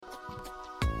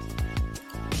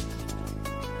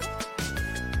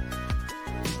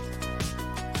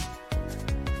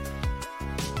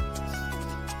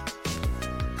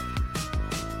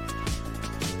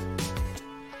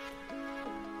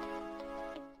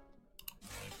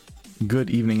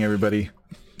Good evening, everybody.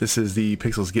 This is the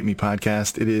Pixels Get Me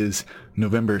podcast. It is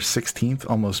November 16th,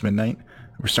 almost midnight.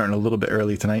 We're starting a little bit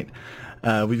early tonight.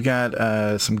 We've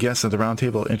got some guests at the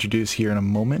roundtable I'll introduce here in a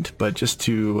moment, but just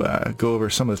to go over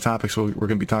some of the topics we're going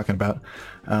to be talking about,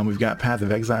 we've got Path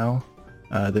of Exile,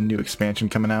 the new expansion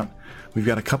coming out. We've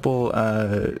got a couple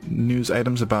news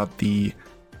items about the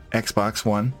Xbox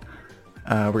One.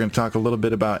 We're going to talk a little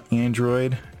bit about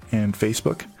Android and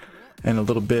Facebook, and a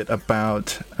little bit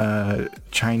about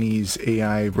Chinese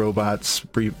AI robots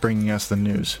bringing us the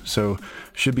news. So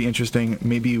should be interesting.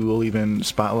 Maybe we'll even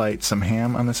spotlight some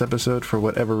ham on this episode for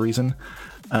whatever reason.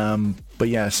 But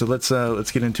yeah, so let's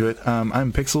get into it.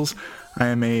 I'm Pixels. I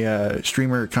am a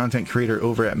streamer, content creator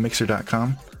over at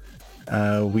Mixer.com.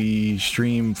 We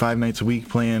stream 5 nights a week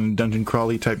playing dungeon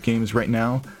crawly type games right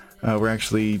now. We're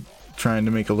actually trying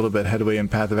to make a little bit headway in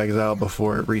Path of Exile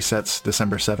before it resets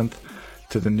December 7th.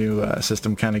 To the new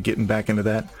system, kind of getting back into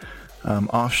that.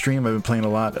 Off stream, I've been playing a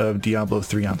lot of Diablo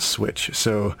 3 on Switch,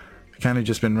 so kind of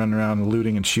just been running around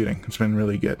looting and shooting. It's been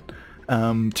really good.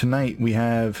 Tonight we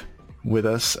have with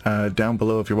us, down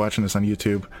below if you're watching this on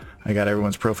YouTube, I got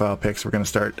everyone's profile pics. We're going to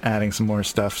start adding some more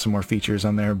stuff, some more features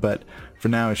on there, but for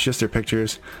now it's just their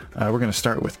pictures. We're going to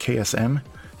start with KSM.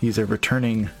 He's a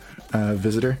returning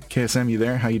visitor. KSM, you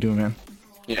there? How you doing, man?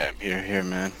 Yeah, I'm here,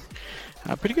 man.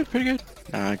 Pretty good.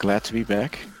 Glad to be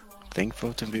back.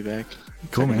 Thankful to be back.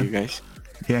 Cool, man. You guys.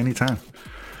 Yeah, anytime.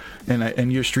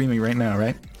 And you're streaming right now,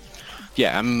 right?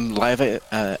 Yeah, I'm live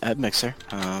at Mixer.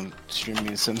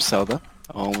 Streaming some Zelda.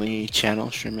 Only channel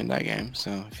streaming that game.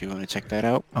 So if you want to check that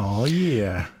out. Oh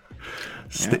yeah.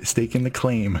 Staking the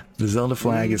claim. The Zelda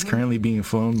flag is currently being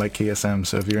flown by KSM.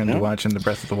 So if you're into watching the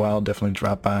Breath of the Wild, definitely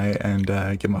drop by and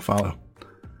give him a follow.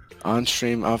 On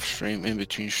stream, off stream, in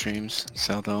between streams,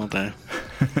 Zelda all day.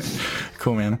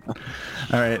 Cool, man.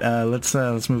 All right, let's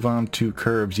move on to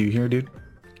Curbs. You here, dude?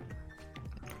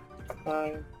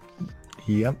 Hi.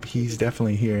 Yep, he's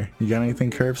definitely here. You got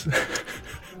anything, Curbs? No,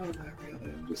 not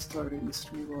really. I'm just starting to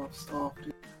stream off soft.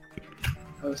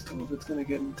 I was told it's going to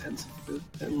get intensive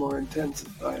and more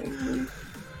intensifyingly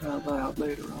loud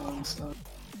later on, so...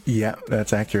 Yeah,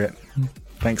 that's accurate.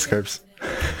 Thanks, Curbs.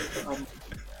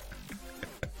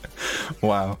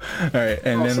 Wow. All right,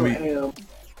 and also then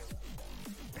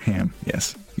ham.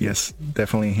 Yes,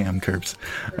 definitely ham, Curbs.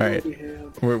 All right,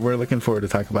 we're looking forward to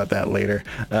talk about that later.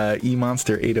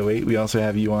 eMonster 808. We also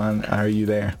have you on. Are you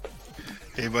there?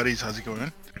 Hey buddies, how's it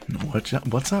going? What's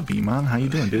up, Emon? How you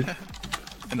doing, dude?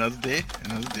 Another day.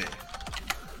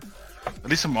 At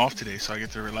least I'm off today, so I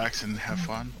get to relax and have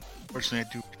fun. Fortunately,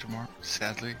 I do work tomorrow,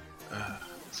 sadly.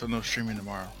 So no streaming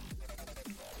tomorrow.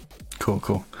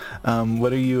 Cool.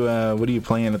 What are you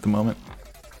playing at the moment?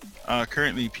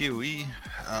 Currently PoE.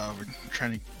 We're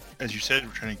trying to, as you said,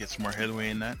 we're trying to get some more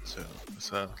headway in that. So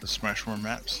let's smash more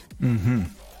maps. Mm-hmm.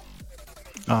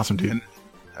 Awesome, dude.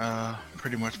 And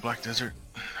pretty much Black Desert.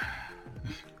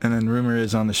 And then rumor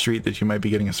is on the street that you might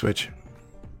be getting a Switch.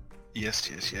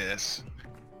 Yes.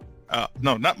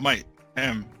 No, not might.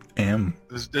 M.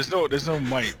 There's no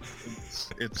might.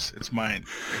 It's mine.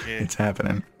 Okay. It's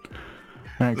happening.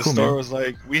 Right, the cool, store man. was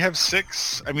like, we have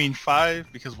 5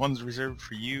 because one's reserved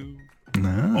for you.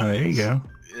 There you go.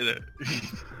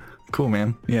 Cool,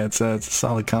 man. Yeah, it's a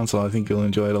solid console. I think you'll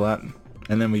enjoy it a lot.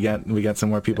 And then we got some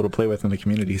more people to play with in the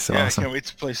community. So yeah, awesome. I can't wait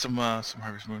to play some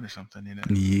Harvest Moon or something.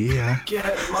 Yeah.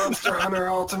 Get Monster Hunter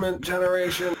Ultimate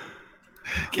Generation.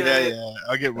 Yeah.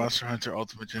 I'll get Monster Hunter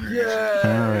Ultimate Generation. Yeah.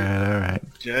 All right.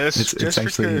 Just It's for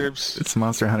actually Curbs. it's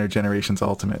Monster Hunter Generations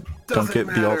Ultimate. Don't get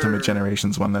the Ultimate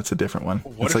Generations one. That's a different one.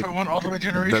 What it's if I want Ultimate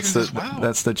Generations as well?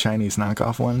 That's the Chinese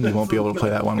knockoff one. You won't be able to play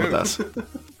that one with us.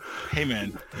 Hey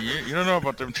man, you don't know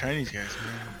about them Chinese guys,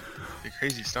 man. They're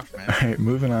crazy stuff, man. All right,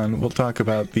 moving on. We'll talk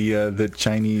about the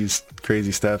Chinese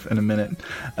crazy stuff in a minute.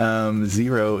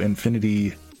 Zero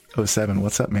Infinity 07.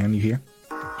 What's up, man? You here?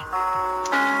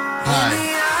 Hi,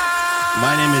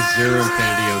 my name is Zero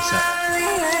Infinity 07.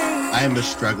 I am a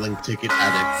struggling ticket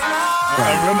addict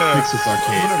from Pixels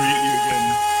Arcade.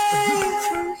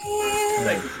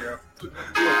 Thank you, Zero.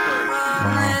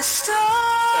 Wow.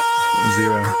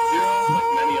 Zero. Like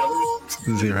many others.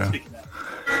 Zero. Just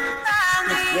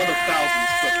one of thousands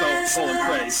that fell fall and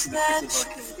praise in the Pixels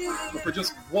Arcade. But for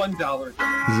just $1,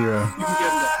 Zero. you can get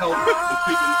the help and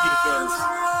treatment he deserves.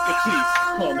 But please,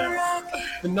 call now.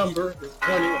 The number is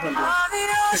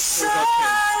 1-800-PIXELS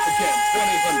Arcade. Again,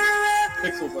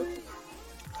 1-800-PIXELS Arcade.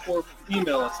 Or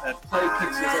email us at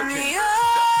playpixelsarcade.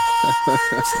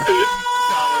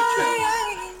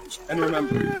 And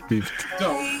remember,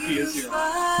 don't be a zero. We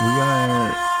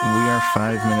are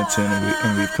 5 minutes in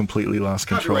and we've completely lost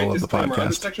control of the Copyright disclaimer.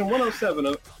 Under podcast. Section 107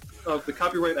 of of the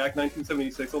Copyright Act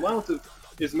 1976, allowance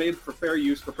is made for fair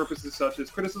use for purposes such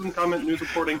as criticism, comment, news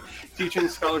reporting, teaching,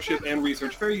 scholarship, and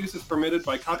research. Fair use is permitted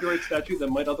by copyright statute that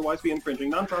might otherwise be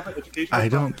infringing. Nonprofit education. I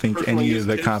don't think any of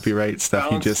the copyright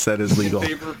stuff you just said is legal.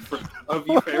 In favor of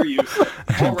fair use.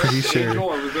 All rights individual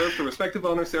are reserved to respective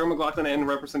owner Sarah McLaughlin and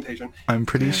representation. I'm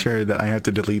pretty sure that I have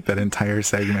to delete that entire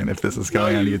segment if this is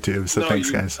going on YouTube. So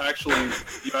thanks, guys.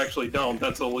 You actually don't.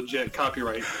 That's a legit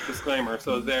copyright disclaimer.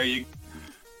 So there you.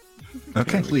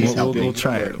 Okay, Please help me. We'll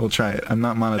try it. We'll try it. I'm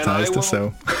not monetized,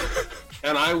 so.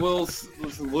 And I will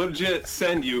legit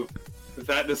send you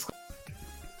that disclaimer.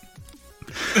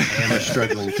 I am a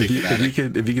struggling ticket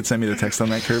addict. If you could send me the text on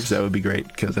that, Curbs, that would be great,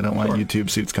 because I don't want YouTube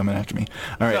suits coming after me.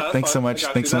 All right, Yeah, thanks so fine. much. I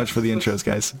got Thanks you. so much for the intros,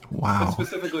 guys. That's Wow.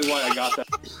 specifically why I got that.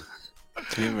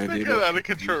 Damn it, They dude. got out of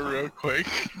control real quick.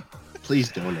 Please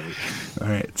donate. All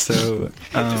right, so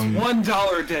Just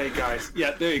 $1 a day, guys.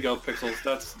 Yeah, there you go, Pixels.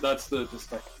 That's the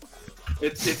disclaimer.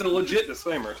 It's a legit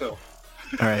disclaimer too. all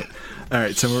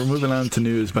right. So we're moving on to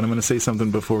news, but I'm going to say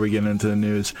something before we get into the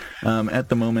news. At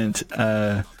the moment,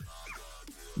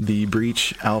 the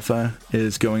Breach Alpha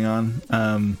is going on.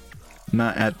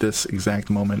 Not at this exact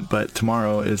moment, but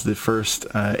tomorrow is the first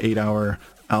 8-hour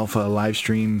Alpha live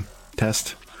stream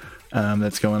test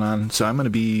that's going on. So I'm going to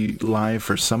be live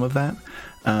for some of that,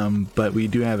 but we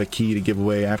do have a key to give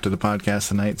away after the podcast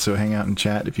tonight. So hang out and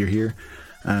chat if you're here.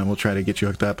 We'll try to get you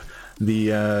hooked up.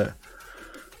 The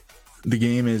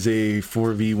game is a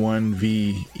 4v1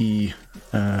 VE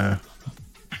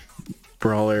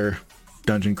brawler,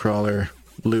 dungeon crawler,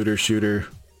 looter shooter,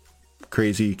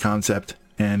 crazy concept,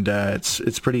 and it's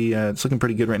looking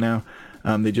pretty good right now.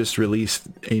 They just released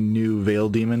a new Veil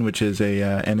Demon, which is a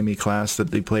enemy class that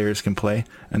the players can play,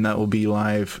 and that will be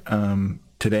live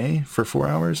today for 4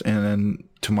 hours, and then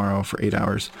tomorrow for 8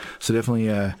 hours. So definitely,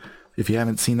 if you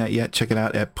haven't seen that yet, check it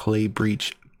out at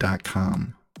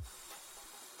playbreach.com.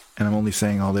 And I'm only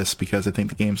saying all this because I think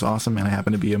the game's awesome, and I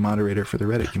happen to be a moderator for the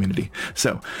Reddit community.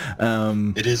 So,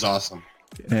 It is awesome.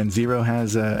 and Zero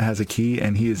has a key,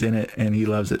 and he is in it, and he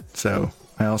loves it. So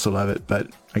I also love it, but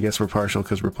I guess we're partial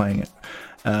because we're playing it.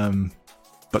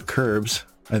 But Curbs,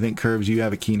 I think Curbs, you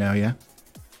have a key now, yeah?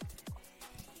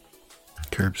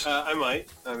 Curbs. I might.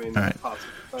 I mean, All right.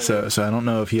 possibly. So I don't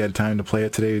know if he had time to play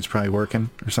it today. He's probably working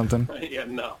or something. Yeah,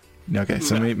 no. Okay,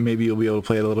 so No. maybe you'll be able to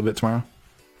play it a little bit tomorrow.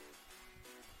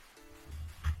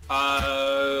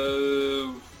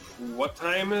 What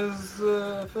time is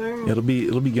the thing? It'll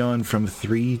be going from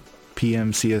 3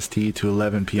 p.m. CST to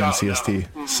 11 p.m. No, CST.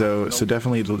 no. So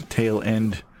definitely the tail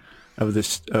end of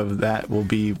that will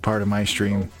be part of my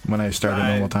stream when I start at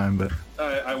normal time. But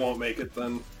I won't make it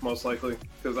then, most likely,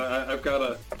 because I've got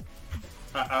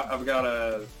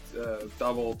a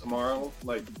double tomorrow,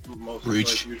 like most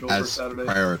Breach like usual has for Saturday.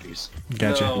 priorities.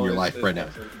 gotcha. No, in your it- life it right now.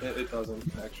 doesn't. It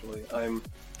doesn't actually. You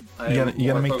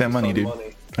gotta make that money, dude.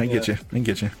 I get Yeah.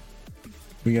 you.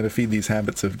 We gotta feed these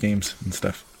habits of games and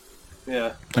stuff.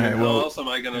 Yeah. All right, How well- else am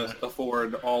I gonna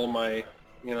afford all my,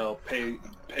 pay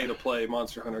to play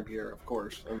Monster Hunter gear? Of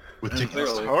course. With And tickets.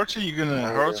 Clearly. How much are you gonna?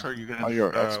 How much are you gonna?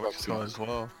 your what's Xbox it called as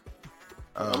well.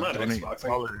 I'm not donate Xboxing.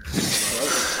 dollars.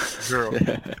 Zero.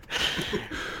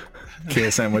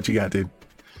 KSM, what you got, dude?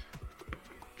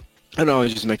 I know I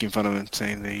was just making fun of him,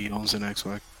 saying that he owns an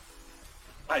Xbox.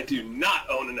 I do not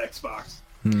own an Xbox.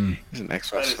 He's an That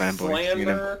Xbox is fanboy. slander. You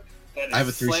know? That is I have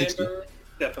a 360. slander,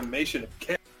 defamation of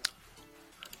character.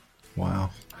 Wow.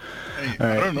 Hey, All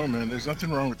right. I don't know, man. There's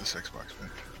nothing wrong with this Xbox, man.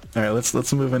 All right,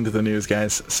 let's move into the news,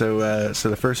 guys. So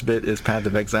the first bit is Path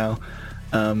of Exile.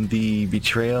 The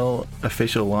Betrayal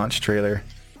official launch trailer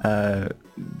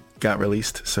got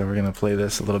released, so we're gonna play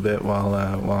this a little bit while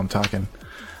I'm talking.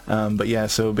 But yeah,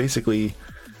 so basically,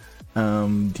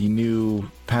 the new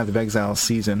Path of Exile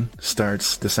season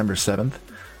starts December 7th.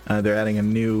 They're adding a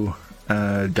new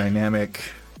dynamic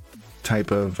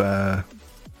type of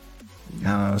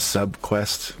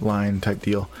sub-quest line type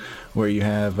deal, where you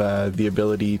have the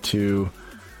ability to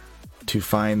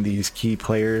find these key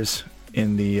players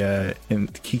in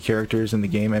key characters in the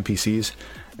game, NPCs,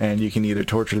 and you can either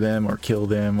torture them or kill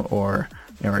them or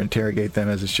interrogate them,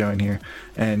 as it's showing here,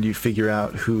 and you figure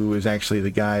out who is actually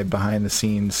the guy behind the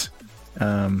scenes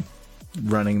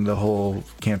running the whole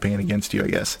campaign against you, I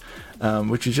guess,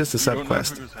 which is just a You don't know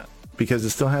sub-quest, who's that. because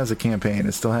it still has a campaign.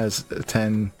 It still has a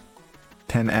 10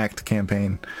 act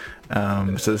campaign.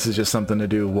 So this is just something to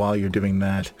do while you're doing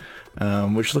that,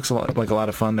 which looks like a lot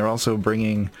of fun. They're also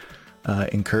bringing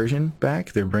Incursion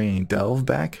back. They're bringing Delve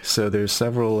back. So there's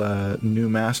several new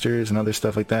masters and other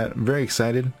stuff like that. I'm very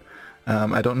excited.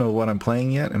 I don't know what I'm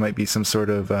playing yet. It might be some sort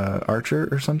of archer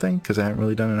or something, because I haven't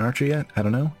really done an archer yet. I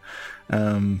don't know.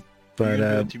 But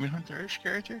a Demon Hunter-ish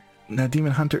character? a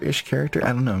Demon Hunter-ish character? I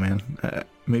don't know, man.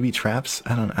 Maybe traps?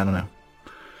 I don't know.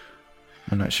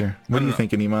 I'm not sure. What are you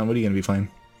thinking, Iman? What are you gonna be playing?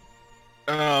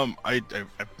 I'm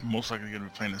most likely gonna be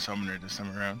playing the Summoner this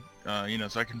time around.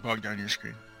 So I can bog down your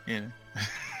screen. Yeah.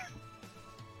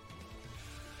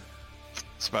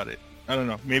 That's about it. I don't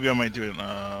know. Maybe I might do it.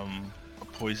 A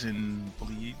poison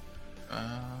bleed.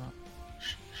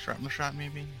 Shrapnel shot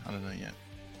maybe. I don't know yet.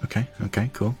 Okay.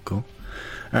 Cool. All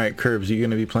right, Curbs, you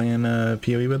gonna be playing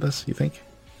PoE with us? You think?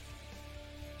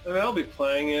 I mean, I'll be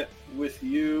playing it with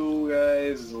you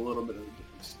guys. Is a little bit of a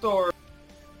different story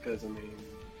because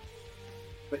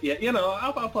but yeah,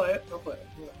 I'll play it. All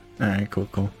right,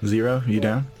 cool. Zero, you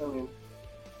down?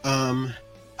 I mean,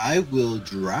 I will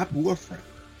drop Warframe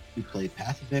to play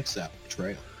Path of Exile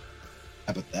Betrayal.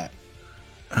 How about that?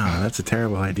 Oh, that's a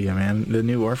terrible idea, man. The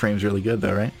new Warframe's really good,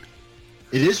 though, right?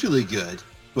 It is really good,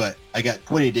 but I got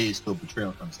 20 days till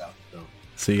Betrayal comes out.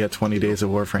 So you got 20 days of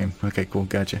Warframe. Okay, cool.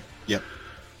 Gotcha. Yep.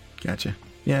 Gotcha.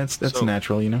 Yeah, that's So-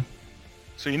 natural, you know?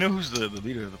 So you know who's the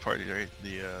leader of the party, right?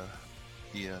 The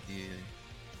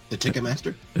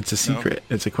Ticketmaster? It's a secret.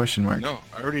 It's a question mark. No,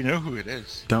 I already know who it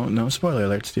is. No spoiler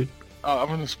alerts, dude. Oh, I'm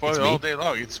gonna spoil It's it me. all day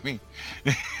long. It's me.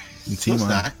 It's No, it's Iman.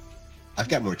 not. I've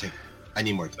got more tickets. I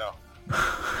need more tickets. No.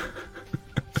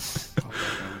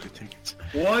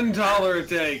 $1 a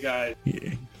day, guys.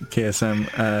 Yeah. KSM,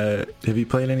 have you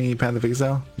played any Path of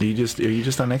Exile? Are you just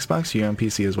on Xbox? Or are you on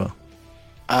PC as well?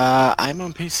 I'm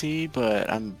on PC, but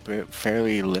I'm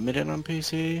fairly limited on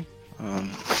PC.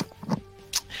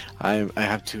 I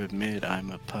have to admit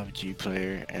I'm a PUBG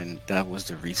player, and that was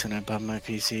the reason I bought my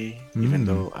PC. Even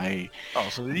though I Oh,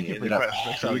 so then you can play Yeah, Path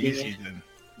of Exile easy then.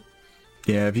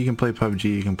 Yeah, if you can play PUBG,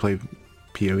 you can play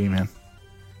PoE, man.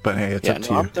 But hey, it's up to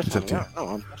you. I'm It's up definitely to you.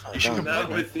 I'm definitely You should down. Not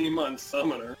with Demon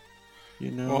Summoner.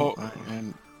 Well,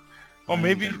 Well,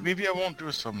 maybe I won't do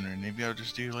a Summoner. Maybe I'll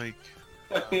just do like...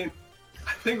 I mean,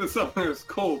 I think the Summoner is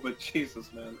cool, but Jesus,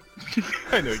 man.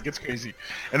 I know, it gets crazy.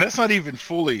 And that's not even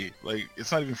fully,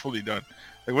 it's not even fully done.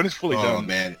 Like, when it's fully Oh done,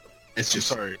 man, it's I'm just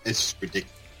sorry. It's just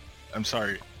ridiculous. I'm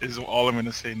sorry, is all I'm going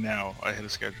to say now. I had a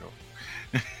schedule.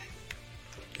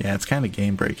 Yeah, it's kind of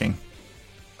game breaking.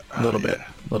 A little bit.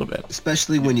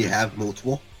 Especially when you have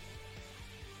multiple.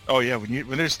 Oh yeah,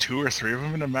 when there's 2 or 3 of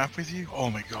them in a map with you, oh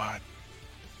my god.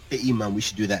 Hey Iman, we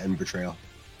should do that in Betrayal.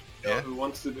 Yeah. Who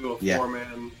wants to do a Yeah.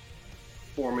 four-man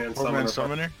Four-man Summoner?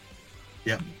 Summoner?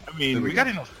 Yeah. I mean, There we we got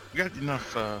go.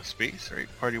 enough space, right?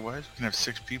 Party-wise, we can have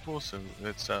 6 people, so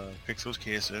that's Pixels,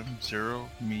 KSM, Zero,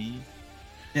 me.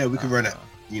 Yeah, we could run it,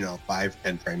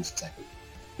 5-10 frames a second.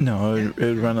 No, it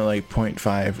would run at like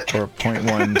 0.5 or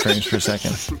 0.1 frames per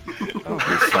second. that would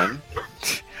be fun.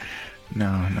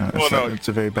 No, Well, no, it's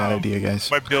a very bad idea, guys.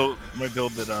 My build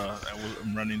that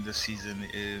I'm running this season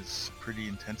is pretty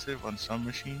intensive on some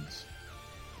machines.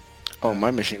 Oh,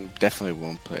 my machine definitely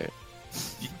won't play it.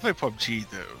 You can play PUBG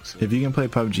though. So. If you can play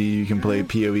PUBG, you can play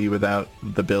PoE without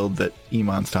the build that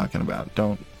Iman's talking about.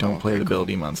 Don't play the build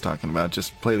Iman's talking about.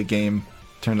 Just play the game,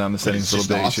 turn down the settings a it's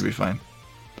little bit, just you should be fine.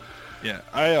 Yeah,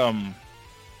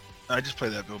 I just play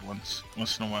that build once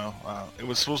in a while. It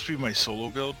was supposed to be my solo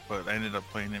build, but I ended up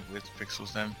playing it with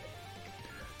Pixels then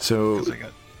So, because I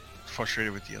got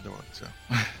frustrated with the other one. So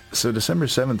so December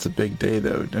 7th's a big day,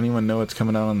 though. Does anyone know what's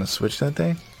coming out on the Switch that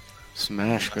day?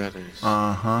 Smash Brothers.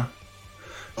 Uh-huh.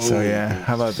 So Oh. yeah,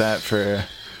 how about that for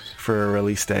a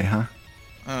release day, huh?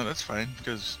 that's fine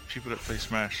because people that play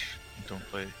Smash don't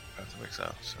play Path of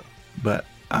Exile. So But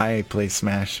I play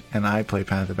Smash and I play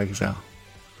Path of Exile.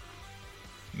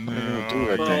 gonna do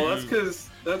it you- then? Well,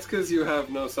 that's because you have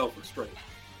no self-restraint.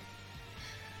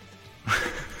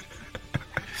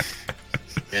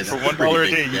 Yeah, For that's $1 a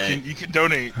pretty day, big you can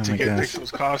donate Oh to my get gosh.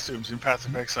 Pixels costumes in Path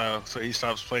of Exile, so he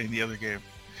stops playing the other game.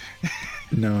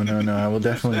 No, I will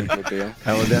definitely Good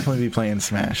deal. be playing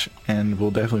Smash, and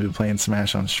we'll definitely be playing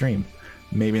Smash on stream.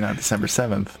 Maybe not December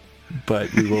 7th,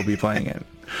 but we will be playing it.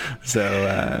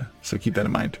 So keep that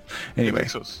in mind. Anyway,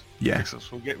 Pixels. yeah. Pixels.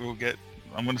 We'll get.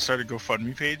 I'm gonna start a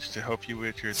GoFundMe page to help you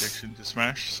with your addiction to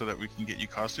Smash, so that we can get you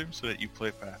costumes, so that you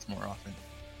play Path more often.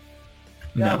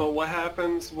 Yeah, No. but what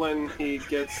happens when he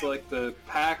gets like the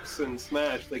packs and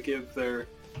Smash? They give their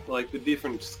like the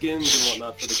different skins and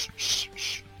whatnot for the.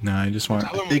 No, I just want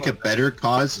I think a better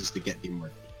cause is to get him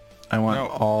more. No.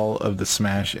 all of the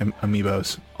Smash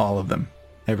amiibos, all of them,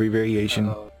 every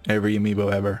variation, every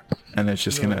amiibo ever, and it's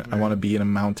just No, I want to be in a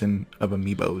mountain of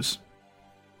amiibos.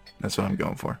 That's what I'm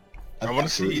going for. I want to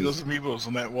see Absolutely. those amiibos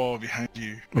on that wall behind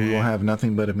you. We will man. have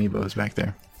nothing but amiibos back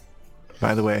there.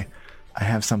 By the way, I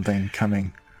have something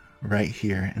coming right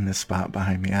here in this spot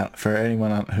behind me. For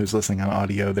anyone who's listening on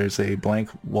audio, there's a blank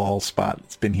wall spot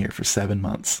that's been here for 7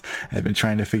 months. I've been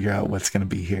trying to figure out what's going to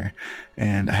be here,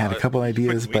 and I had a couple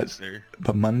ideas,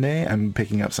 but Monday I'm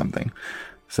picking up something,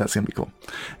 so that's going to be cool.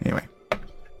 Anyway.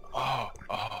 Oh.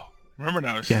 Remember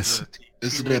now? Yes.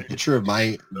 Is it a picture of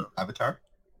my avatar?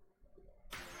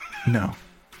 No,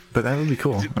 but that would be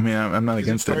cool. I mean, I'm not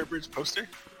against it. Firebird's poster?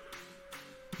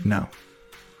 No,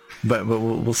 but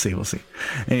we'll see. We'll see.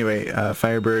 Anyway,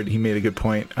 Firebird, he made a good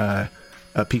point. A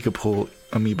Pikapool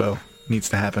amiibo needs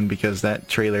to happen because that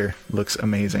trailer looks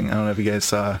amazing. I don't know if you guys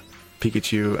saw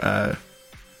Pikachu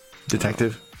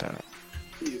Detective.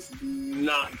 He's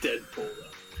not Deadpool, though.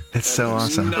 It's so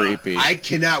awesome. Creepy. I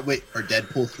cannot wait for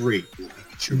Deadpool 3.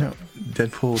 No,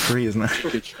 Deadpool 3 is not.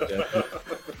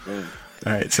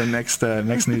 All right, so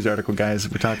next news article, guys.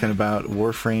 We're talking about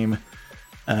Warframe.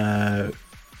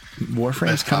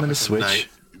 Warframe's coming to Switch.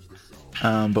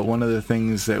 But one of the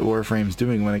things that Warframe's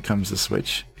doing when it comes to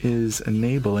Switch is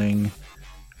enabling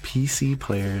PC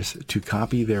players to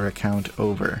copy their account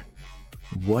over.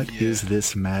 What is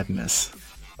this madness?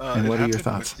 And what are your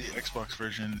thoughts? With the Xbox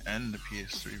version and the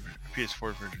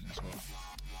PS4 version as well.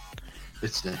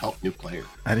 It's to help new players.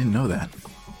 I didn't know that.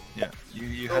 Yeah,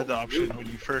 you had the option when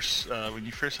you first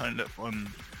signed up on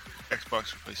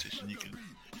Xbox or PlayStation. You can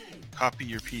copy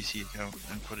your PC account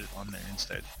and put it on there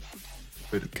instead.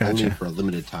 But Gotcha. only for a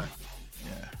limited time.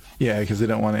 Yeah. Yeah, because they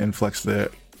don't want to influx the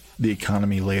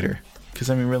economy later. Because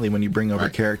I mean, really, when you bring over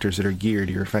characters that are geared,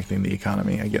 you're affecting the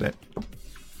economy. I get it.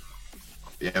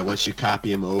 Yeah, once you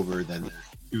copy them over, then there's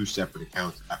 2 separate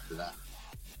accounts after that.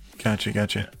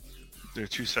 Gotcha. They're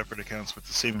 2 separate accounts with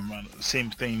the same amount of the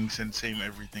same things and same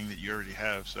everything that you already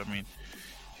have. So I mean,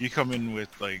 if you come in with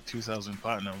like 2,000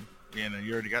 platinum,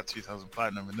 you already got 2,000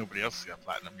 platinum, and nobody else has got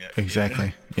platinum yet.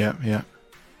 Exactly. Yeah.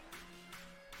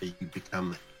 You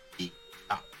become the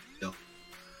top. No.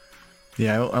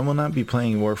 Yeah, I will not be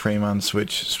playing Warframe on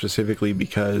Switch specifically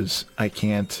because I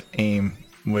can't aim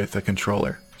with a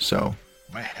controller. So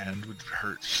my hand would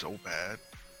hurt so bad.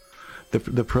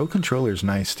 The Pro controller's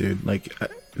nice, dude. Like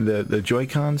the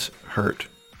Joy-Cons hurt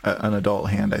an adult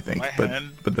hand, I think,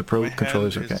 but the Pro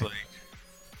controller's okay. Is, like,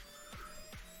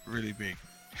 really big.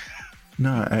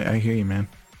 No, I hear you, man.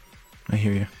 I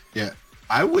hear you. Yeah,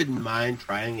 I wouldn't mind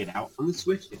trying it out on the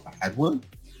Switch if I had one,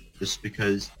 just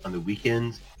because on the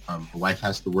weekends, the wife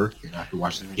has to work and I have to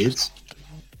watch the kids.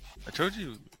 I told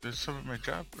you, there's some at my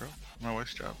job, bro. My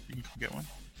wife's job. You can come get one.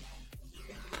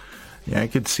 Yeah, I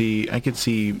could see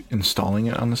installing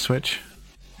it on the Switch,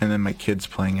 and then my kids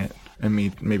playing it, and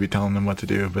me maybe telling them what to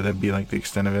do, but that'd be like the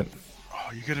extent of it.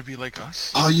 Oh, you're gonna be like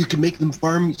us? Oh, you can make them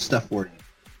farm stuff for you.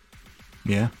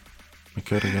 Yeah, I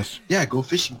could, I guess. Yeah, go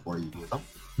fishing for you, you know?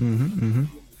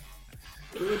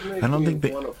 It would make I don't me think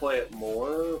they want to play it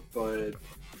more, but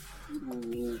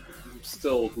I'm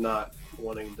still not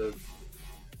wanting to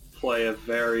play a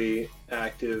very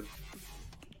active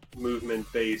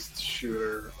movement-based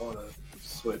shooter on a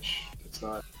Switch. It's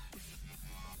not.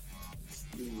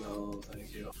 No,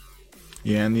 thank you.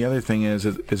 Yeah, and the other thing is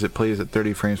it plays at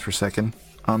 30 frames per second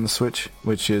on the Switch,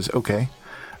 which is okay.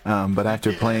 But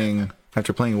after playing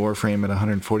Warframe at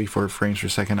 144 frames per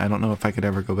second, I don't know if I could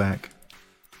ever go back.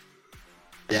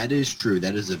 That is true.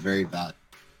 That is a very valid.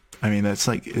 I mean, that's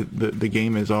like the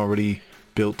game is already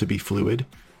built to be fluid,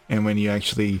 and when you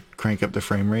actually crank up the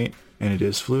frame rate and it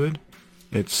is fluid,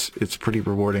 it's pretty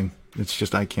rewarding. It's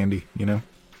just eye candy, you know?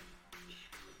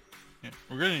 Yeah,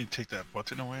 we're gonna need to take that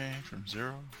button away from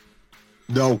Zero.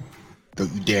 No,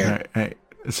 don't you dare. All right.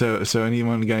 So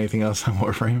anyone got anything else on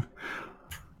Warframe?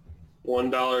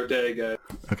 $1 a day, guys.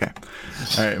 Okay.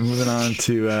 All right, moving on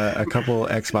to a couple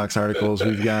Xbox articles.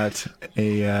 We've got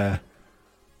a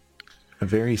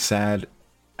very sad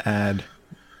ad,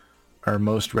 our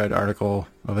most read article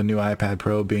of a new iPad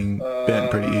Pro being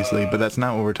bent pretty easily, but that's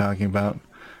not what we're talking about.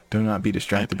 Do not be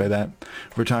distracted by that.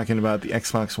 We're talking about the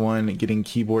Xbox One getting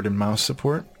keyboard and mouse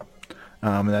support,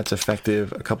 and that's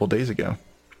effective a couple days ago.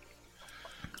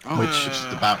 Which is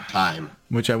about time.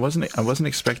 Which I wasn't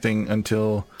expecting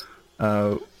until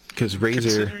because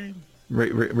Razer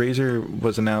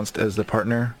was announced as the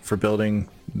partner for building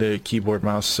the keyboard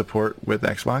mouse support with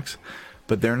Xbox,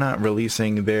 but they're not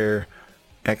releasing their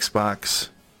Xbox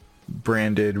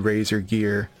branded Razer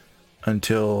gear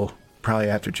until probably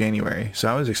after January. So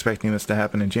I was expecting this to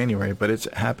happen in January, but it's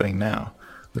happening now,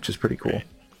 which is pretty cool. Right.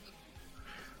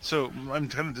 So I'm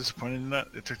kind of disappointed in that.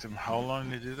 It took them how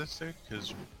long to do this thing?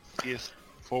 Because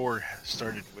PS4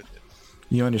 started with it.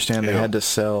 You understand they had to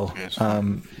sell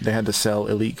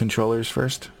Elite controllers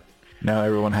first. Now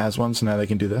everyone has one, so now they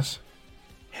can do this.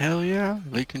 Hell yeah.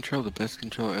 Elite Control, the best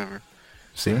controller ever.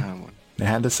 See? I have one. They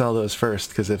had to sell those first,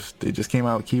 because if they just came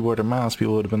out with keyboard or mouse,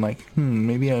 people would have been like,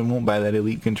 maybe I won't buy that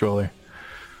Elite controller.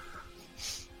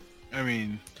 I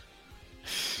mean,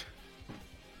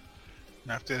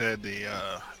 after they had the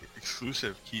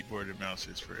exclusive keyboard and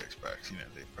mouses for Xbox,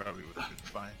 they probably would have been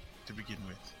fine to begin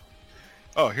with.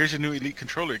 Oh, here's your new Elite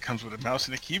controller. It comes with a mouse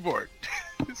and a keyboard.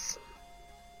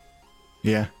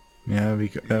 Yeah,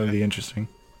 that would be interesting.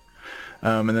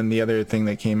 And then the other thing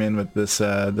that came in with this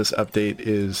this update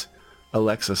is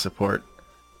Alexa support,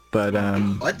 but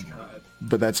What?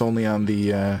 but that's only on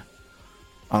the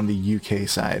UK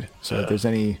side. So if there's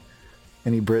any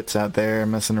Brits out there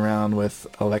messing around with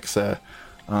Alexa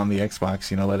on the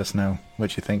Xbox, let us know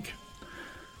what you think.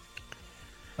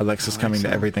 Alexa's coming to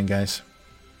everything, guys.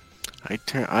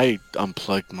 I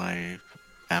unplugged my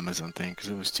Amazon thing because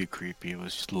it was too creepy. It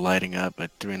was just lighting up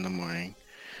at 3 in the morning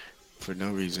for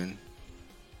no reason.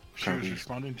 She was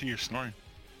responding to your snoring.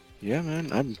 Yeah,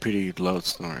 man, I'm a pretty loud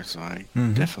snorer, so I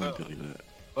definitely believe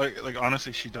that. Like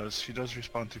honestly, she does. She does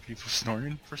respond to people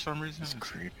snoring for some reason. It's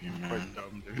creepy, man. Quite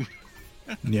dumb, dude.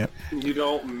 Yep. You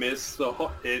don't miss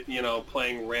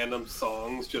playing random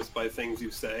songs just by things you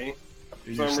say.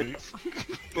 Did For you some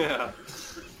sleep? Yeah.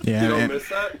 Yeah. You don't and- miss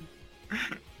that?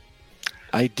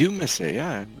 I do miss it,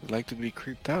 yeah. I'd like to be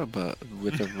creeped out, but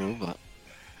with a robot.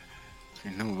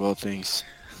 Of all things.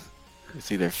 It's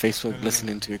either Facebook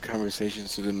listening to your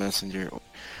conversations through the messenger, or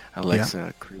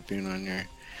Alexa creeping on your,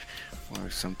 or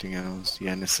something else, the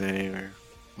NSA or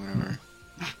whatever.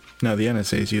 No, the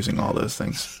NSA is using all those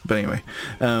things. But anyway,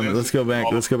 let's go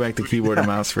back. Let's go back to keyboard and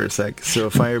mouse for a sec. So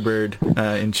Firebird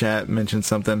in chat mentioned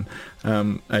something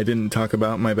I didn't talk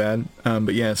about. My bad.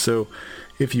 But yeah, so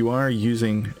if you are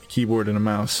using a keyboard and a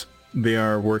mouse, they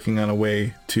are working on a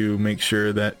way to make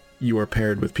sure that you are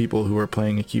paired with people who are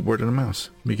playing a keyboard and a mouse,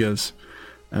 because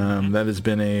that has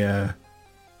been a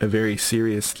very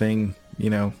serious thing,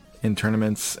 in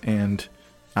tournaments and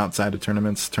outside of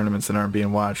tournaments that aren't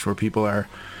being watched, where people are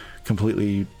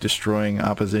completely destroying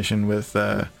opposition with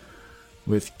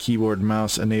keyboard and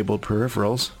mouse enabled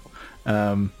peripherals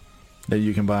that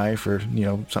you can buy for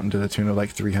something to the tune of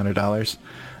like $300,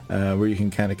 where you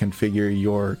can kind of configure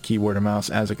your keyboard and mouse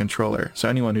as a controller. So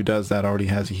anyone who does that already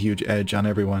has a huge edge on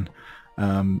everyone.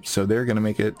 So they're going to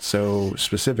make it so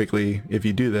specifically, if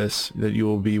you do this, that you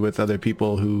will be with other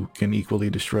people who can equally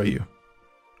destroy you,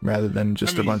 rather than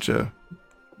just a bunch of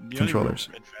The controllers.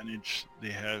 only real advantage they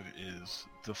have is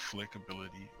the flick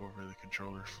ability over the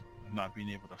controller, not being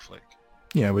able to flick.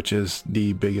 Yeah, which is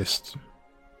the biggest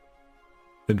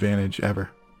advantage ever.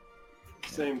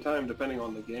 Same time, depending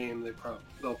on the game,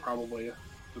 they'll probably,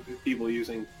 the people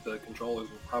using the controllers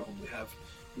will probably have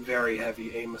very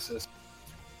heavy aim assist.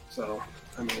 So,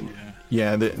 I mean,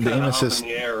 Yeah, the kinda aim up assist in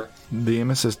the air. the aim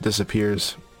assist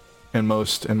disappears in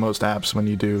most apps when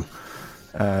you do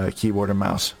keyboard and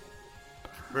mouse.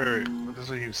 Right. That's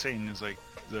what he was saying, is like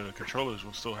the controllers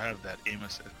will still have that aim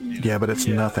assist. Yeah, but it's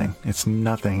nothing. It's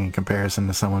nothing in comparison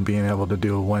to someone being able to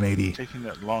do a 180 Taking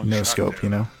that long no shot scope,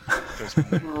 there, does-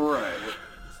 Right.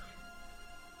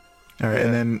 All right,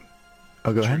 and then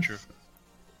go True, ahead. true.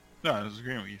 No, I was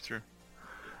agreeing with you, true.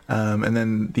 And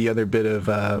then the other bit of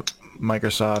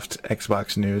Microsoft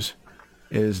Xbox news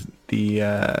is the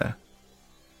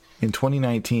in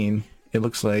 2019, it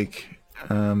looks like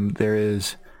there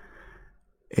is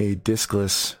a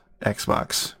diskless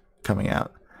Xbox coming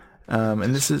out,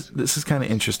 and this is kind of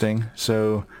interesting.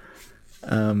 So,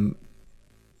 I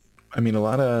mean, a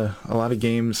lot of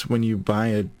games, when you buy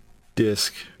a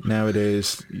disc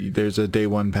nowadays, there's a day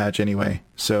one patch anyway,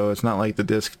 so it's not like the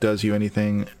disc does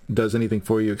anything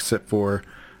for you except for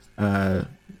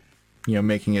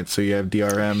making it so you have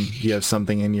DRM, you have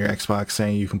something in your Xbox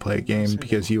saying you can play a game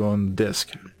because you own the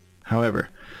disc. However,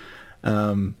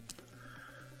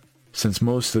 since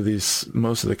most of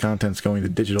the content's going to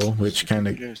digital, which kind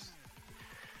of kills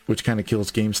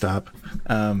GameStop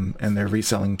and their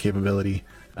reselling capability,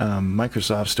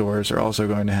 Microsoft stores are also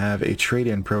going to have a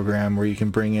trade-in program where you can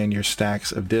bring in your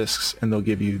stacks of discs and they'll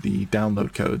give you the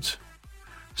download codes.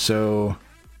 So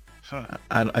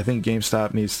I think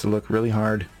GameStop needs to look really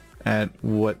hard at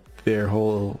what their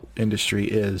whole industry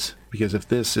is, because if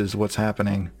this is what's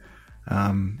happening,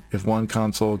 if one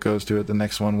console goes to it, the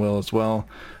next one will as well.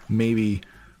 Maybe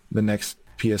the next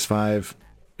PS5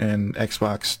 and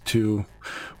Xbox 2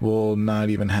 will not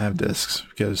even have discs,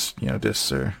 because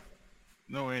discs are...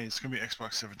 No way, it's gonna be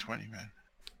Xbox 720, man.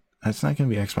 It's not gonna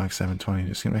be Xbox 720.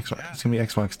 It's gonna be Xbox. Yeah. It's gonna be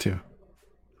Xbox 2.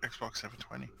 Xbox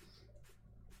 720.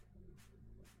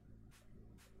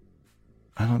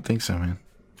 I don't think so, man.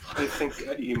 I think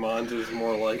Iman's is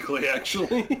more likely,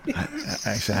 actually.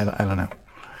 Actually, I don't know.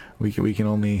 we can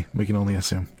only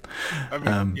assume. I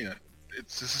mean,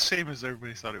 it's just the same as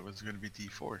everybody thought it was going to be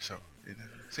D4. So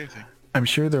same thing. I'm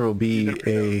sure there will be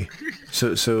a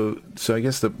so I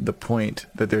guess the point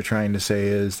that they're trying to say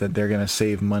is that they're going to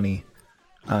save money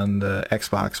on the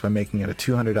Xbox by making it a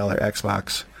 $200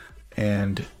 Xbox,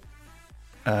 and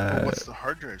what's the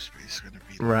hard drive space going to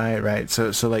be? Right.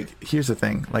 So like, here's the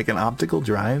thing: like, an optical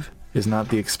drive is not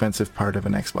the expensive part of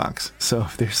an Xbox. So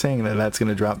if they're saying that that's going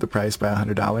to drop the price by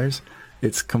 $100,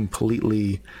 it's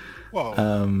completely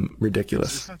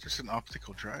ridiculous. It's not just an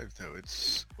optical drive, though.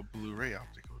 It's a Blu-ray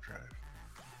optical drive.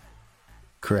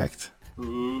 Correct.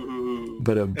 Ooh.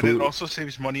 But and it also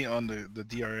saves money on the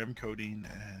DRM coding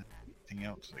and everything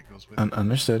else that goes with it.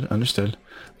 Understood.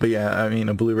 But yeah, I mean,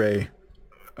 a Blu-ray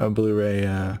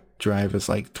drive is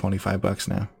like $25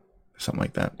 now, something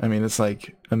like that. I mean, it's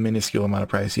like a minuscule amount of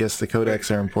price. Yes, the codecs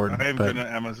are important. I am but going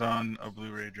to Amazon a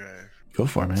Blu-ray drive. Go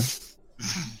for it,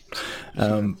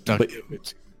 man.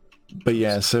 But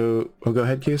yeah, so go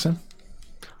ahead, Kason.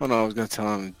 Oh no, I was gonna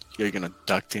tell him you're gonna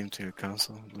duct him to your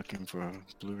console looking for a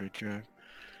Blu-ray drive.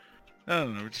 I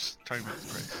don't know, we're just talking about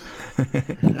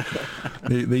the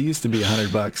price. they used to be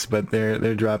 $100, but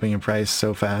they're dropping in price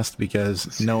so fast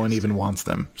because no one even wants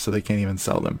them, so they can't even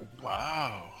sell them.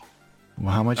 Wow.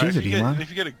 Well, how much is it, Elon? If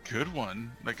you get a good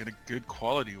one, like a good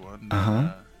quality one,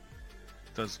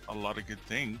 does a lot of good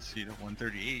things.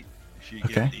 138. If you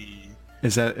get the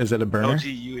Is that a burner? LG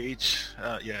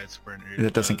UH, yeah, it's a burner.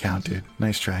 That doesn't count, dude.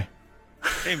 Nice try.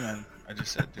 Hey man, I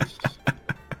just said this.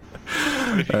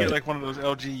 But if you get like one of those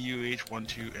LG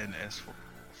UH12 and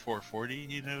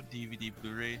S440, DVD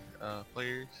Blu-ray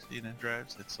players,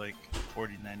 drives, it's like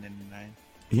 $49.99.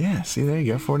 Yeah, see, there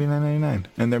you go, $49.99,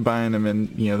 and they're buying them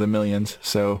in the millions,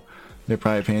 so they're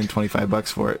probably paying $25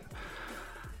 for it.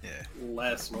 Yeah,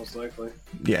 less most likely.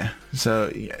 Yeah, so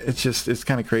it's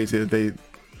kind of crazy that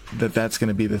that's going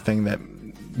to be the thing that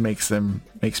makes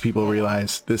people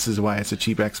realize this is why it's a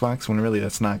cheap Xbox, when really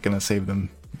that's not going to save them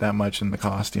that much in the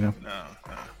cost. No.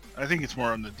 I think it's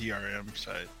more on the DRM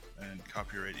side and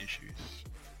copyright issues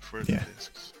for the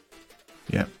discs.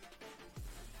 Yeah.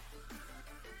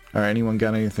 All right, anyone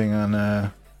got anything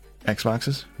on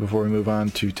Xboxes before we move on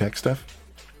to tech stuff?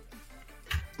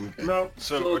 No,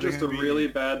 so still just a really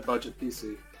bad budget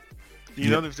PC. Do you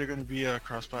know if they're going to be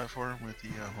cross-platform with the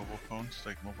mobile phones,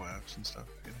 like mobile apps and stuff?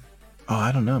 Oh,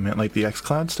 I don't know, man. Like the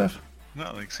xCloud stuff?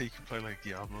 No, like say you can play like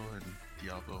Diablo and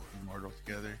Diablo Immortal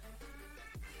together.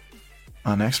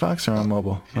 On Xbox or on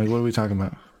mobile? Like, what are we talking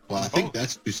about? Well, I think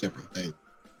that's two separate things.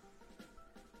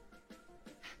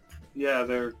 Yeah,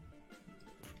 they're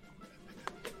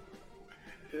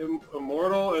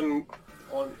Immortal and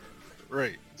on.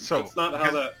 Right. So that's not how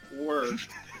that works.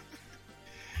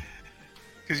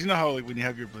 Because you know how like when you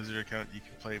have your Blizzard account, you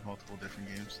can play multiple different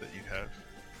games that you have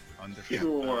on different.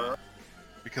 Sure.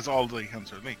 Because all the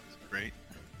accounts are linked, right?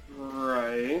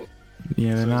 Right.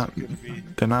 Yeah, they're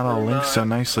not all linked so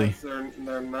nicely.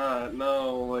 They're not.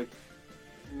 No, like.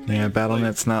 Yeah,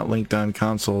 Battle.net's not linked on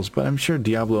consoles, but I'm sure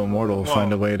Diablo Immortal will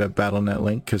find a way to Battle.net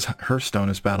link, because Hearthstone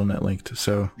is Battle.net linked.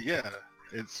 So. Yeah,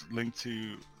 it's linked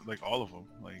to like all of them,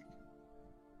 like.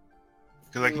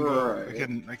 Because I can go,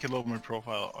 I can load my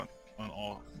profile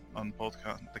on both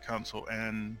the console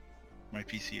and my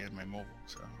PC and my mobile.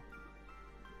 So.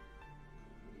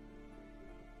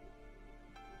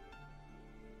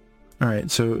 All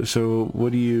right, so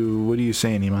what are you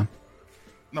saying, Iman?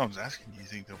 No, I was asking. Do you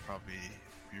think they'll probably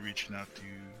be reaching out to,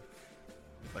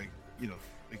 like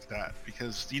like that?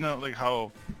 Because like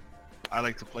how I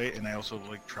like to play it, and I also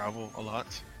like travel a lot.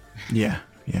 Yeah.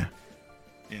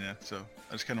 So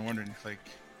I was kind of wondering if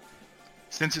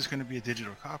since it's going to be a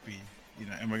digital copy,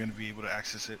 am I going to be able to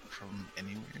access it from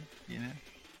anywhere?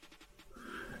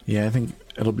 Yeah, I think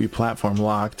it'll be platform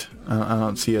locked. I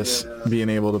don't see us being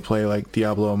able to play like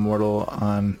Diablo Immortal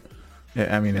on.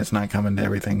 I mean, it's not coming to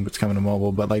everything, but it's coming to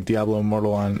mobile. But like Diablo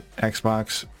Immortal on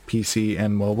Xbox, PC,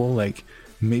 and mobile, like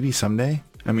maybe someday.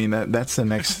 I mean, that's the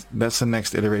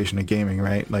next iteration of gaming,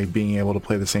 right? Like being able to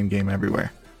play the same game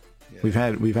everywhere. Yeah.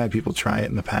 We've had people try it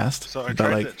in the past. So I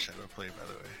tried that Shadow Play, by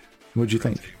the way. What'd you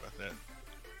think? About that.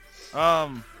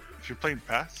 If you're playing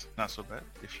Path, not so bad.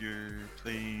 If you're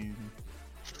playing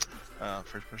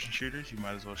first-person shooters, you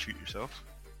might as well shoot yourself.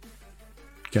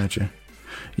 Gotcha.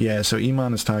 Yeah, so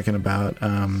Iman is talking about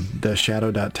the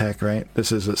Shadow.tech, right?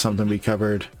 This is something we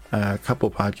covered a couple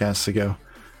podcasts ago.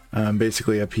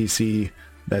 Basically a PC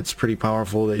that's pretty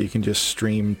powerful that you can just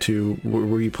stream to.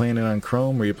 Were you playing it on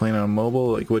Chrome? Were you playing it on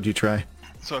mobile? Like, what'd you try?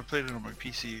 So I played it on my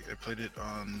PC. I played it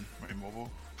on my mobile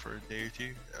for a day or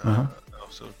two.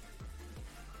 Also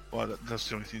Well, that's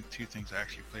the only two things I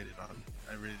actually played it on.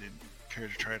 I really didn't care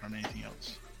to try it on anything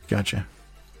else. Gotcha.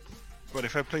 But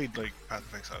if I played like Path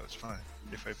of Exile, it's fine.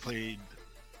 If I played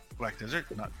Black Desert,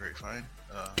 not very fine.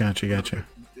 Gotcha.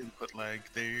 Input lag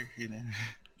there, you know.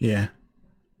 Yeah.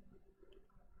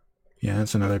 Yeah,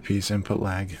 that's another piece. Input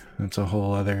lag. That's a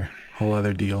whole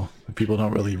other deal that people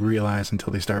don't really realize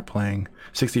until they start playing.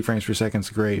 60 frames per second is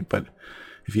great, but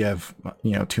if you have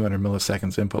 200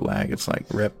 milliseconds input lag, it's like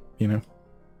rip. Yeah,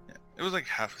 it was like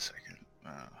half a second.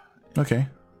 Okay.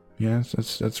 Yeah,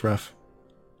 that's rough.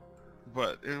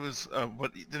 But it was.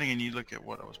 But then again, you look at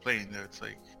what I was playing there. It's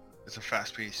like it's a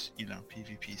fast-paced,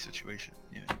 PvP situation.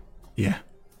 Yeah.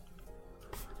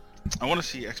 I want to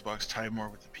see Xbox tie more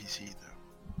with the PC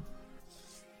though.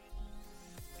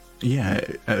 Yeah,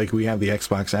 like we have the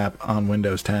Xbox app on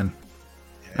Windows 10.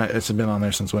 Yeah. It's been on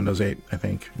there since Windows 8, I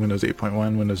think. Windows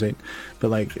 8.1, Windows 8. But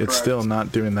like, it's Correct. still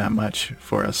not doing that much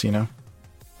for us, Kind of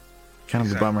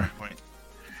Exactly a bummer. my point.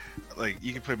 Like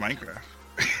you can play Minecraft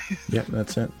Yep,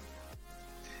 that's it.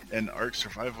 and Ark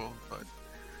Survival, but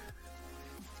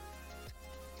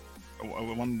I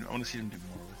want to see them do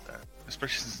more with that,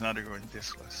 especially since now they're going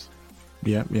diskless.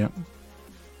 Yep.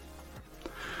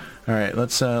 All right,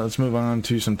 let's move on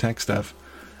to some tech stuff.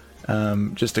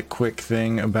 Just a quick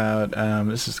thing about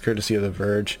this is courtesy of The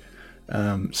Verge.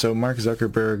 So Mark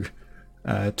Zuckerberg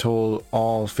told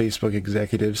all Facebook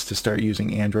executives to start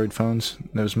using Android phones.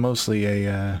 It was mostly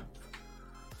an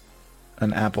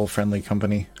Apple-friendly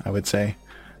company, I would say,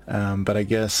 but I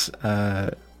guess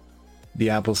the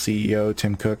Apple CEO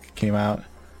Tim Cook came out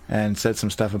and said some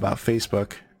stuff about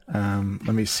Facebook.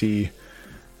 Let me see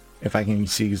if I can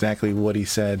see exactly what he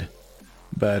said,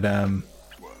 but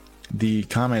the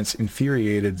comments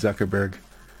infuriated Zuckerberg.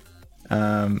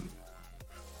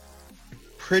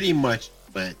 Pretty much,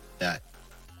 but that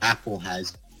Apple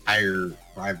has higher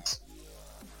privacy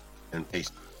than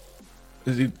Facebook.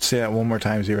 Say that one more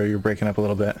time, Zero. You're breaking up a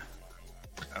little bit.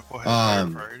 Apple has higher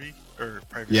priority or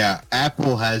privacy. Yeah,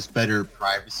 Apple has better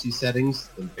privacy settings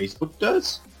than Facebook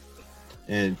does,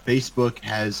 and Facebook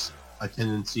has a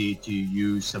tendency to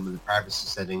use some of the privacy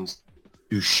settings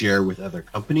to share with other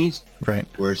companies, Right.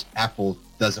 whereas Apple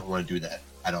doesn't want to do that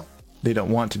at all. They don't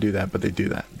want to do that, but they do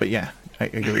that. But yeah, I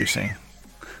get what you're saying.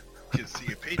 Because you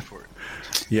get paid for it.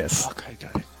 Yes. Fuck, I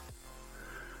got it.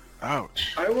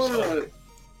 Ouch.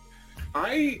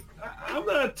 I'm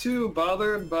not too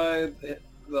bothered by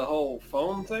the whole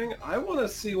phone thing. I want to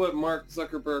see what Mark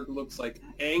Zuckerberg looks like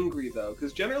angry though,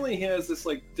 because generally he has this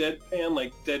like deadpan,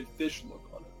 like dead fish look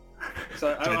on it. So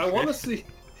I want to see.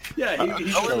 Yeah, he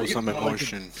Show some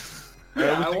emotion.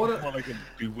 Yeah, I would want think more like a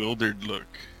bewildered look.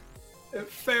 to.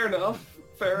 Fair enough.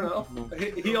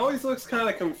 He always looks kind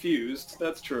of confused.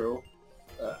 That's true.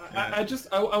 I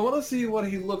want to see what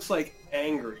he looks like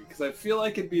angry, because I feel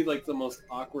like it'd be like the most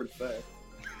awkward thing.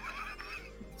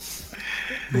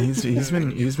 He's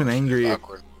been angry.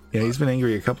 Awkward. Yeah, he's been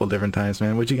angry a couple different times,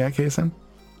 man. What you got, Kason?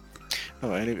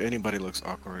 Oh, anybody looks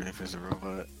awkward if it's a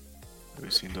robot. Have you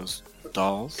seen those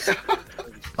dolls?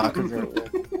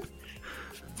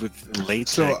 With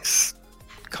latex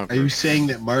cover. Are you saying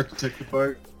that Mark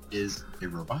Zuckerberg is a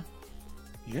robot?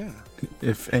 Yeah.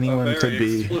 If anyone A very could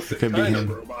be, it explicit could be kind of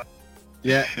him. robot.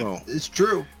 Yeah, Well, it's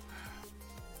true.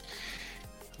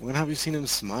 when have you seen him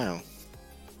smile?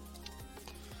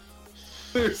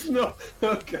 There's no.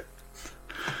 Okay.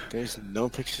 There's no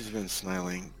pictures of him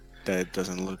smiling that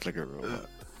doesn't look like a robot.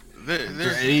 Are there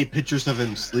There's any pictures of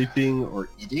him sleeping or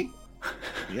eating?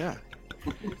 Yeah.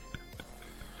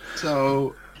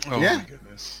 So, oh yeah. my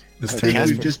goodness. This I turned think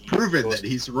we've in- just proven that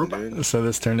he's a robot. Dude. so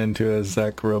this turned into a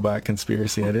Zuck robot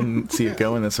conspiracy. I didn't see it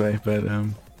going this way, but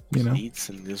Eats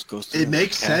and just goes to It the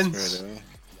makes Casper, sense. though.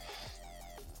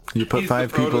 you put He's the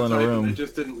 5 people in a prototype, and room. It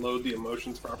just didn't load the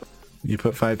emotions properly. You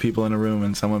put 5 people in a room,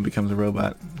 and someone becomes a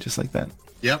robot, just like that.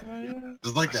 Yep,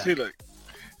 just like See, that. like,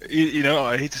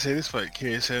 I hate to say this, but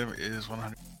KSM is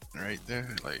 100 right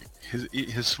there. Like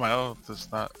his smile does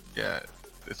not. Yeah,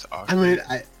 it's I awkward. mean,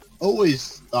 I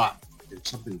always thought there's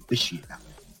something fishy about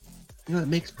it. It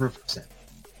makes perfect sense.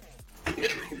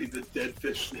 Maybe the dead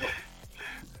fish. No.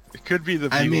 it could be the.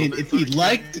 I mean, bewildered if he look.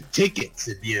 liked the tickets,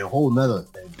 it'd be a whole nother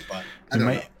thing. But I don't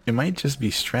know. It might just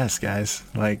be stress, guys.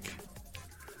 Like,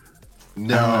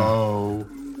 No.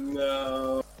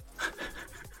 No.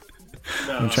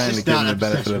 I'm No. trying It's to give him not the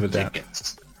benefit obsessed of a with doubt.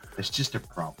 tickets. It's just a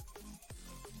problem.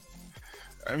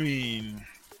 I mean,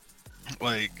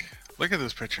 like, look at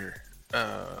this picture.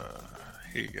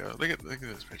 Here you go. Look at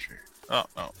this picture. Oh,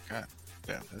 god,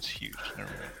 damn, that's huge. Never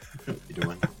mind. What are you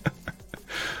doing?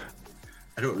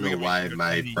 I don't Look know at why me,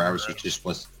 my tiny privacy bro. just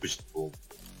wasn't pushed full.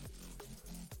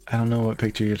 I don't know what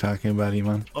picture you're talking about,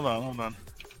 Iman. Hold on.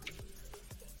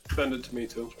 Send it to me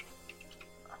too.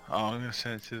 Oh, I'm gonna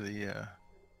send it to the.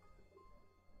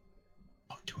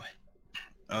 Oh, do it.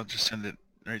 I'll just send it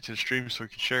right to the stream so we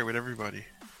can share it with everybody.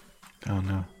 Oh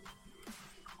no.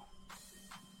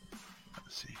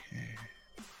 Let's see here.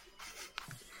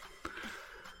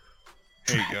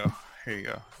 Here you go. Here you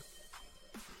go.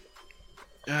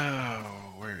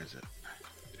 Oh, where is it?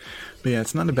 But yeah,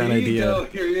 it's not a bad Here you idea. go.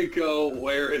 Here you go.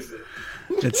 Where is it?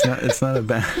 It's not a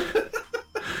bad.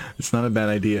 It's not a bad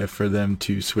idea for them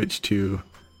to switch to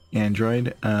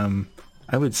Android.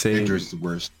 I would say. Android's the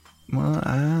worst. Well,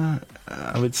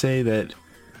 I would say that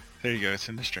There you go. It's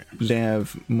in the stream. they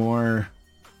have more.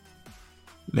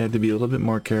 They have to be a little bit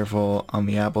more careful on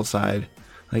the Apple side.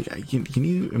 Like, can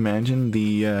you imagine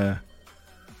the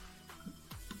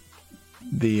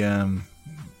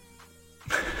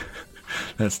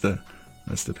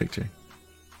that's the picture.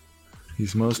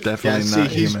 He's most definitely Yeah, not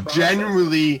see, he's human.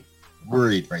 genuinely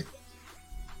worried right now.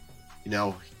 You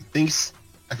know, he thinks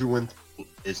everyone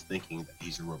is thinking that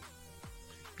he's a robot.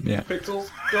 Yeah. Pixels,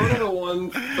 go to the one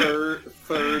third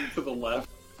to the left.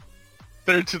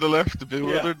 Third to the left, the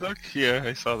bewildered duck? Yeah,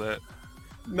 I saw that.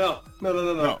 No.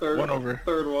 No, Third one over.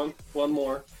 Third one. One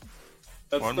more.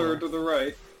 That's One third more. to the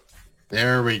right.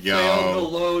 There we Failed to go.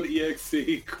 load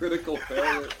exe. Critical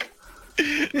failure.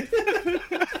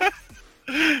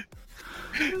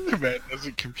 Command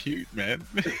doesn't compute, man.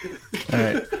 All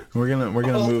right, we're gonna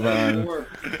Oh, move on. more.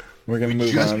 We're gonna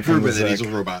move Just on from prove the that he's a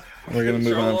Zec. robot. We're gonna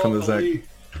move on from the Zec. Elite.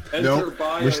 Enter Nope,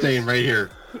 BIOS. we're staying right here.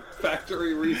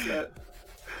 Factory reset.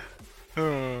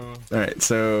 Oh. All right,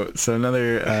 so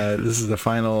another. This is the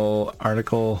final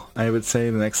article. I would say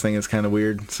the next thing is kind of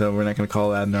weird, so we're not gonna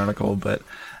call that an article. But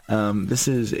this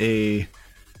is a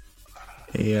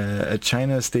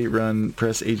China state-run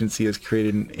press agency has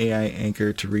created an AI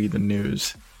anchor to read the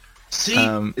news. See,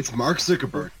 Um, it's Mark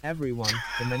Zuckerberg. Everyone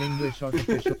from an English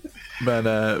artificial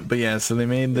But yeah, so they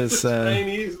made this.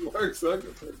 Chinese Mark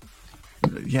Zuckerberg.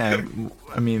 Yeah,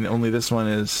 I mean, only this one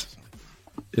is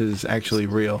actually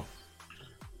real,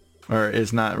 or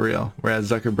is not real. Whereas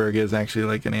Zuckerberg is actually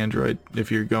like an android. If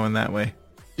you're going that way.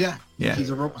 Yeah, Yeah. he's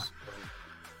a robot.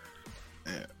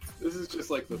 This is just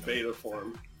like the beta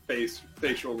form.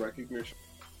 Facial recognition.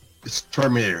 It's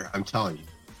Terminator, I'm telling you.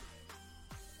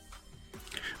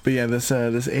 But yeah, this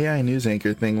AI news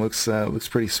anchor thing looks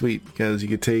pretty sweet because you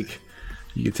could take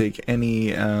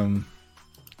any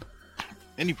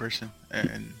Any person.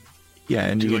 And yeah,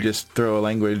 and you Do could like- just throw a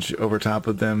language over top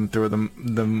of them, throw the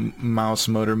mouse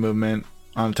motor movement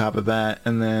on top of that,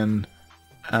 and then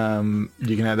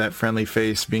you can have that friendly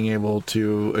face being able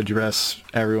to address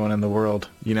everyone in the world.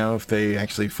 You know, if they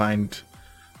actually find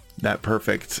that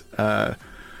perfect, that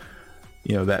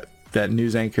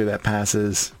news anchor that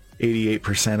passes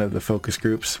 88% of the focus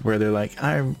groups, where they're like,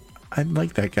 I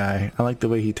like that guy. I like the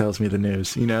way he tells me the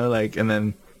news. You know, like, and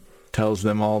then tells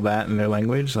them all that in their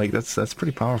language. Like that's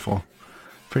pretty powerful,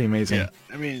 pretty amazing. yeah,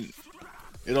 I mean,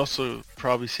 it also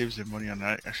probably saves them money on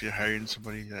not actually hiring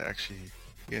somebody that actually,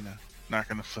 not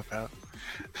gonna flip out.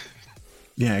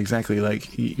 Yeah, exactly.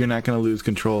 Like you're not going to lose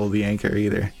control of the anchor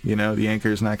either. You know, the anchor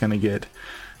is not going to get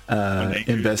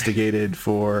anchor. investigated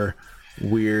for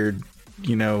weird,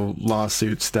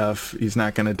 lawsuit stuff. He's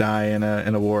not going to die in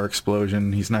a war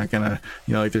explosion. He's not going to,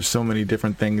 like there's so many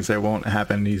different things that won't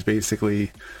happen. He's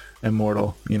basically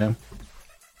immortal,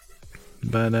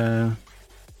 But I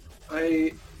Go don't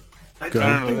ahead. I don't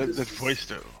know, think that this voice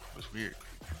though was weird.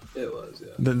 It was,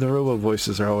 yeah. the robo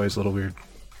voices are always a little weird.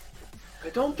 I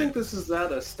don't think this is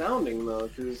that astounding though,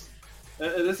 because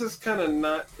this is kind of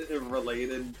not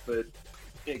related, but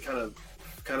it kind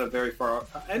of very far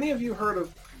off. Any of you heard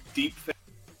of deepfake?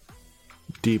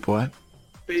 Deep what?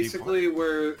 Basically,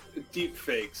 where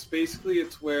deepfakes. Basically,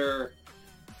 it's where,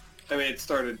 I mean,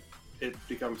 it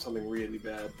becomes something really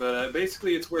bad, but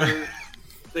basically, it's where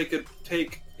they could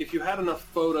take, if you had enough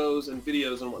photos and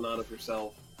videos and whatnot of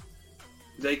yourself,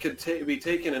 they could be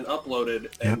taken and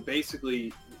uploaded and Yep.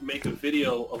 basically make a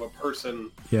video of a person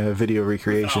Yeah, video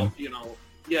recreation. without,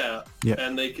 yeah, Yep.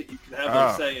 and you can have Ah.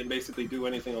 them say and basically do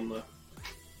anything on the.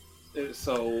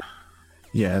 So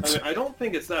Yeah, I it's mean, I don't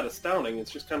think it's that astounding. It's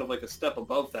just kind of like a step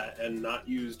above that and not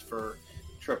used for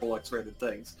triple X-rated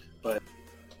things. But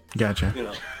gotcha.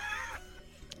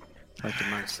 Like the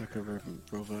Mark Zuckerberg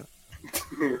robot.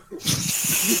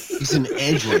 He's an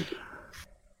android.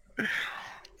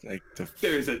 Like the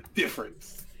there's a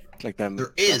difference. like that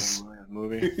There is.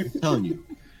 movie. I'm telling you.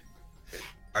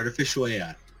 Artificial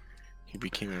AI. He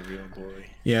became a real boy.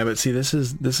 Yeah, but see, this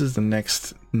is the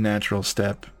next natural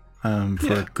step for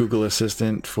Yeah. Google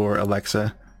Assistant, for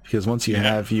Alexa, because once you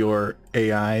have your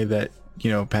AI that,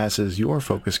 passes your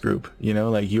focus group,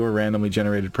 like your randomly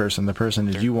generated person, the person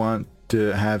that you want to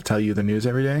have tell you the news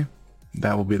every day,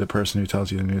 that will be the person who tells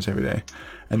you the news every day.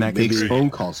 And that could Makes be phone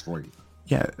calls for you.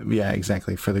 Yeah,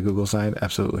 exactly. For the Google side,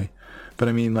 absolutely. But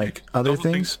I mean, like other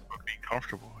things would be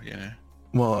comfortable, yeah.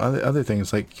 well, other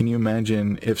things, like, can you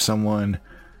imagine if someone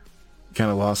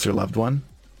kind of lost their loved one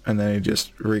and then they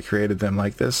just recreated them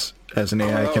like this as an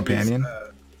AI companion?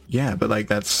 Yeah, but like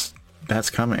that's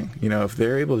coming. If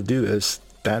they're able to do this,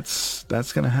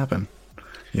 that's gonna happen.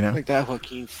 Like that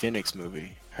Joaquin Phoenix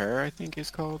movie. Her, I think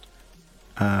it's called.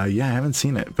 Yeah, I haven't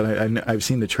seen it, but I've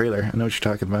seen the trailer. I know what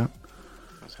you're talking about.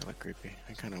 That's hella creepy.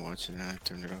 I kind of watched it and I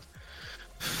turned it off.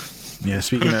 Yeah,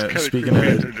 speaking of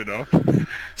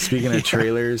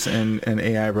trailers and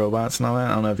AI robots and all that,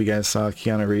 I don't know if you guys saw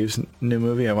Keanu Reeves' new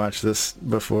movie. I watched this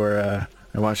before.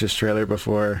 I watched this trailer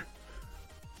before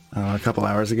a couple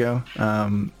hours ago.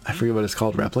 I forget what it's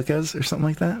called, Replicas or something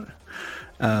like that.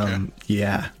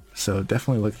 Yeah, so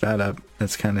definitely look that up.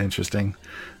 It's kind of interesting.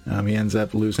 He ends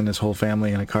up losing his whole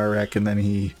family in a car wreck, and then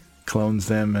he clones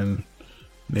them, and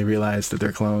they realize that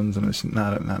they're clones, and it's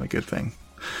not a good thing.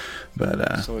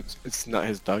 But so it's not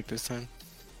his dog this time.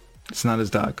 It's not his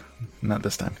dog, not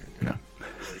this time. No.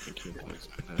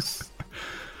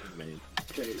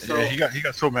 Okay, so Yeah, he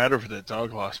got so mad over that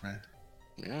dog loss, man.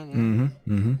 Yeah, man.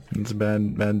 It's a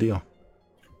bad deal.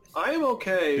 I am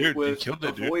okay Dude, with they killed a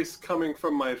it, dude. voice coming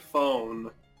from my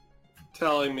phone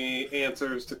telling me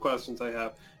answers to questions I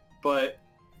have. But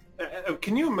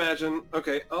can you imagine,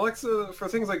 okay, Alexa, for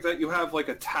things like that, you have like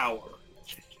a tower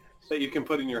that you can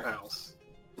put in your house.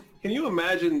 Can you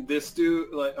imagine this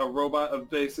dude, like a robot of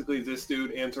basically this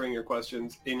dude answering your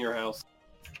questions in your house?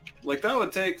 Like, that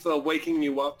would take the waking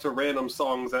you up to random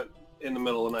songs in the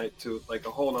middle of the night to like a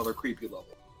whole nother creepy level.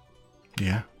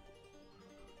 Yeah.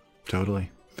 Totally.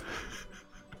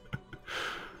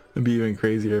 It'd be even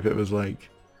crazier if it was like,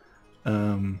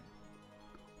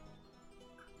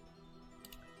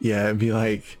 yeah, it'd be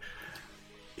like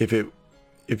if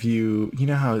you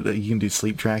know how you can do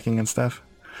sleep tracking and stuff,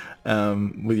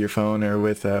 with your phone or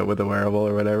with a wearable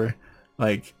or whatever,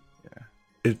 like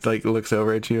it like looks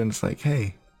over at you and it's like,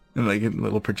 hey, and like a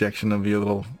little projection of your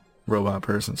little robot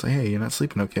person. It's like, hey, you're not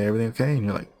sleeping okay, everything okay? And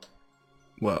you're like,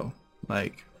 whoa,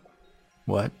 like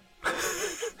what?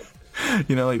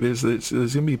 Like there's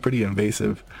gonna be pretty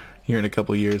invasive here in a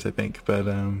couple years, I think, but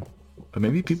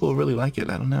maybe people will really like it.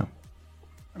 I don't know.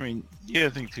 I mean, yeah, I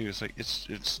think too. It's like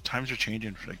it's times are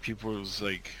changing. Like people's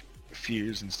like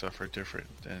fears and stuff are different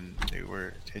than they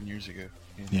were 10 years ago.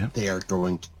 Yeah. They are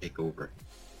going to take over.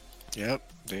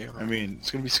 Yep, they are. I mean,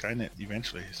 it's gonna be Skynet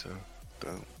eventually. So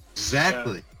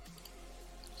Exactly.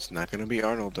 It's not gonna be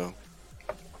Arnold though.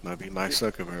 Might be Mike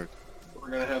Zuckerberg. We're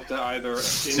gonna have to either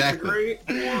Exactly. integrate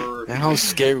or... And how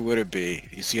scary would it be?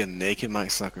 You see a naked Mike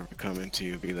Zuckerberg come into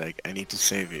you, be like, "I need to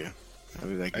save you." I'd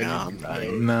be like, "No, I'm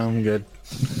dying." No, I'm good.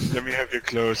 let me have your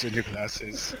clothes and your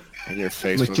glasses. And your I'm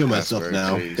Facebook gonna kill myself password,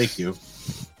 now. please. Thank you.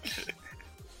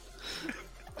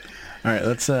 All right,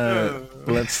 let's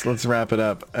wrap it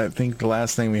up. I think the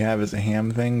last thing we have is a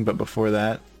ham thing, but before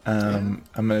that, I'm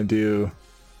gonna do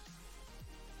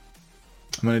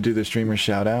the streamer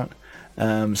shout out.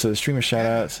 So the streamer shout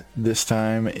out this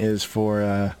time is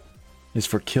for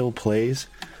Kill Plays.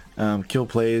 Kill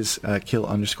Plays,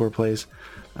 Kill_plays.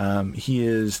 He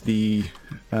is the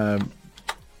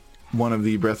one of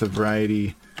the Breath of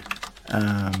Variety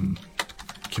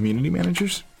community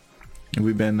managers.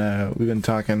 We've been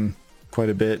talking quite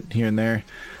a bit here and there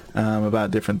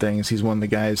about different things. He's one of the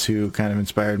guys who kind of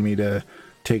inspired me to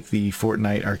take the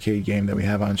Fortnite arcade game that we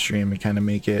have on stream and kind of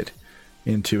make it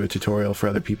into a tutorial for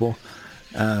other people.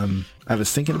 I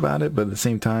was thinking about it, but at the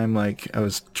same time, like, I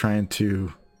was trying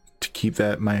to keep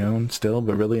that my own still,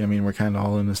 but really, I mean, we're kind of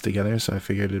all in this together, so I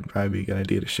figured it'd probably be a good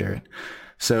idea to share it.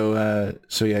 So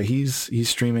yeah, he's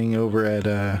streaming over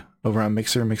on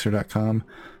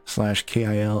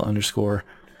mixer.com/KIL_plays,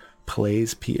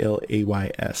 PLAYS.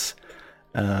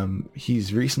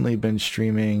 He's recently been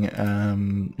streaming,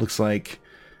 looks like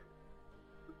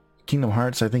Kingdom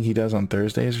Hearts, I think he does on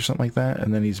Thursdays or something like that,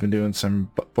 and then he's been doing some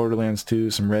Borderlands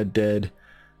 2, some Red Dead,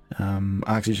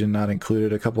 Oxygen not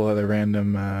included, a couple other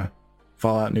random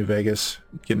Fallout New Vegas,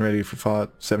 getting ready for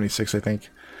Fallout 76, I think.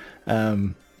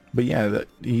 But yeah,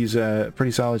 he's a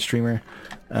pretty solid streamer,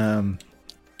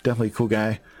 definitely a cool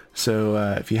guy. So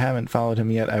if you haven't followed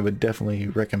him yet, I would definitely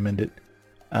recommend it.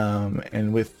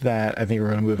 And with that, I think we're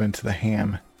going to move into the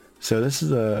ham. So this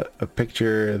is a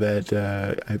picture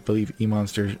that I believe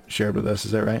eMonster shared with us.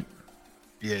 Is that right?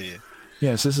 Yeah.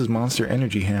 Yes, this is Monster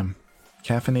Energy ham,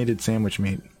 caffeinated sandwich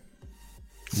meat.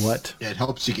 What? It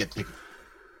helps you get tickets.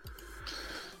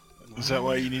 Is that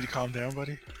why you need to calm down,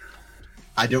 buddy?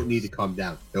 I don't need to calm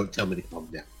down. Don't tell me to calm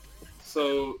down.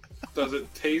 So, does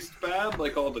it taste bad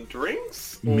like all the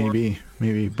drinks? Or-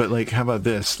 Maybe. But like, how about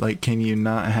this? Like, can you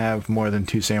not have more than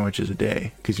 2 sandwiches a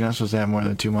day? Because you're not supposed to have more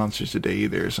than 2 monsters a day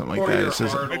either, or something like Or that. your It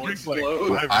says, heart I will drink like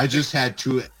explode. five- I just had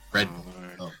 2 Red Bull.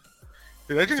 Oh.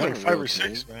 Dude, I drink It's like not 5 real or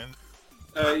 6, man.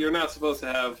 You're not supposed to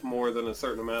have more than a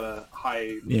certain amount of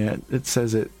high. yeah, it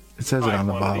says it. It says it high on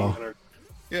the quantity bottle. energy.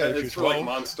 Yeah, if It's you're for like 12.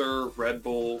 Monster, Red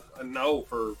Bull, and no,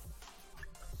 for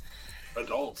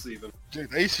adults even.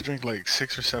 Dude, I used to drink like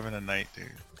 6 or 7 a night,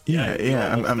 dude.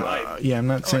 Yeah. I'm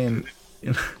not saying.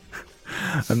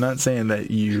 I'm not saying that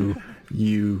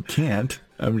you can't.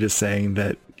 I'm just saying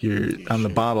that you're on the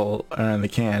bottle or on the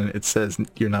can. It says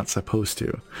you're not supposed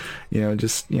to.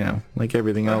 Just like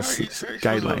everything else, You're it's supposed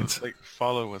guidelines. to, like,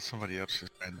 follow what somebody else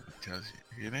just tells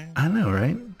you. You know? I know,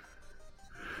 right?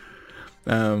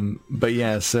 But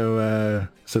yeah, so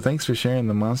thanks for sharing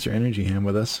the Monster Energy Ham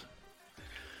with us.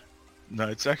 No,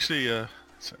 it's actually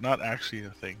it's not actually a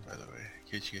thing, by the way,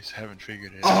 in case you guys haven't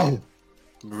figured it out. Oh,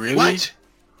 Really? what?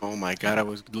 Oh my god, I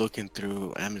was looking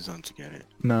through Amazon to get it.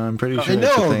 No, I'm pretty sure I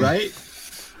it's a know, thing. right?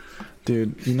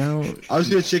 Dude, I was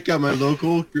gonna check out my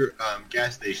local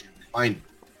gas station to find it.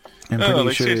 I'm No, pretty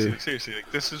like sure. seriously, like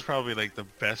this is probably like the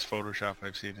best Photoshop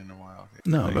I've seen in a while.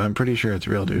 No, Like, but I'm pretty sure it's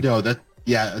real, dude. No,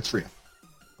 that's real.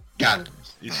 Got it.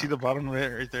 you see the bottom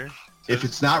right there? If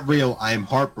it's not real, I am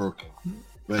heartbroken.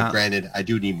 But granted, I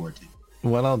do need more tea.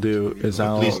 What I'll do is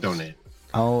So please donate.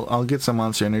 I'll get some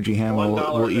Monster Energy Ham. We'll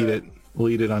 $1 eat bag. it. We'll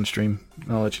eat it on stream.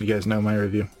 I'll let you guys know my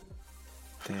review.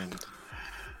 Damn.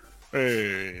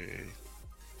 Hey.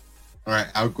 All right,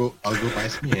 I'll go buy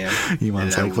some ham. You want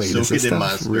and to I like, will wait, is soak this it in stuff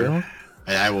Monster, real?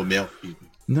 and I will mail it to you.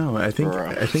 No, I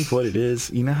think what it is,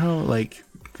 you know how like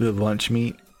the lunch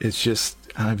meat is just,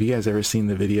 have you guys ever seen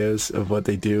the videos of what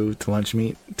they do to lunch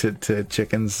meat to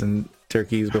chickens and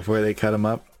turkeys before they cut them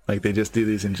up? Like they just do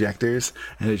these injectors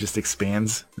and it just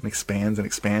expands and expands and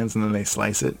expands and then they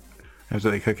slice it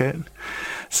after they cook it.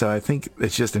 So I think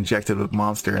it's just injected with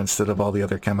Monster instead of all the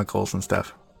other chemicals and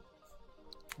stuff.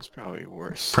 It's probably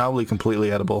worse. Probably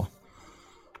completely edible.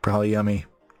 Probably yummy.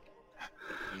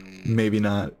 Maybe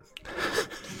not.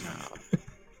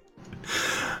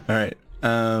 All right.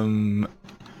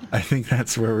 I think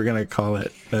that's where we're gonna call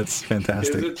it. That's Is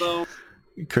fantastic. it though?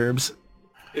 Curbs.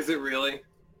 Is it really?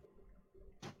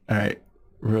 All right.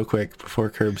 Real quick before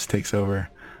Curbs takes over,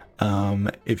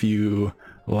 if you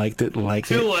liked it, like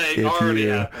it. Too late. Already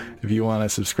happened. If you want to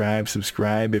subscribe.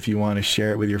 If you want to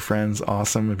share it with your friends,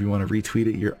 awesome. If you want to retweet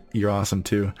it, you're awesome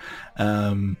too.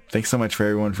 Thanks so much for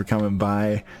everyone for coming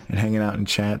by and hanging out in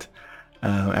chat.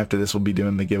 After this, we'll be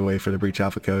doing the giveaway for the Breach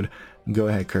Alpha code. Go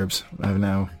ahead, Curbs. I've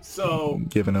now So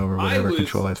given over whatever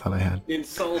control I thought I had.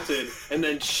 insulted and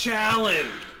then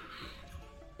challenged.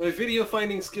 My video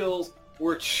finding skills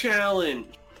were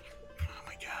challenged Oh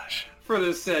my gosh. for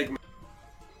this segment.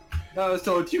 I was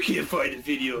told you can't find a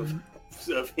video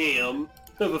of ham,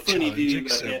 of a funny Challenge video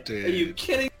about ham. accepted. Are you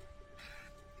kidding?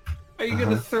 Are you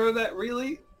gonna throw that?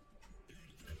 Really?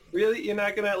 Really? You're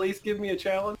not gonna at least give me a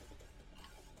challenge?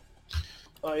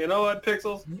 You know what,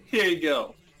 Pixels? Here you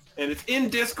go. And it's in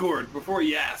Discord before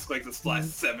you ask, like this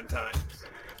last 7 times.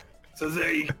 So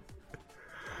there you go.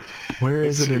 Where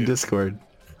is Let's it in see. Discord?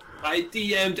 I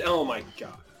DM'd, oh my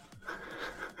god.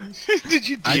 Did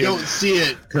you? I DM? don't see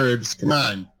it, Curbs. Come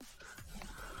on.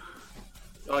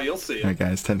 Oh, you'll see All right, it.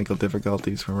 guys. Technical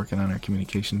difficulties. We're working on our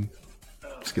communication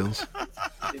skills.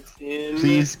 It's in...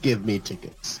 Please give me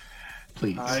tickets.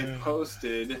 Please. I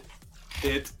posted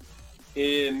it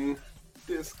in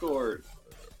Discord.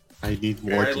 I need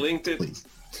more I tickets, linked it please.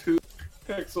 to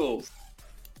Pixels.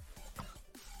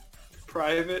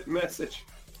 Private message.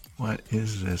 What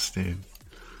is this, dude?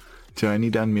 Do I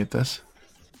need to unmute this?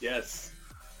 Yes.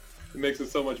 It makes it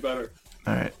so much better.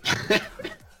 All right.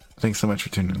 Thanks so much for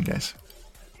tuning in, guys.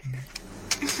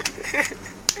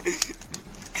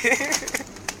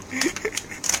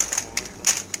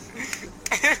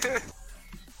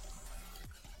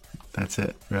 That's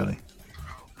it, really.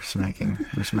 We're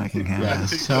smacking ham Yeah, ass. I'm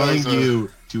think telling that was a- you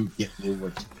to get me more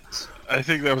tickets. I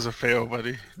think that was a fail,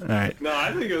 buddy. All right. No,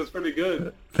 I think it was pretty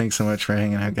good. Thanks so much for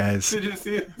hanging out, guys. Did you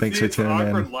see it? Thanks see for its tuning in.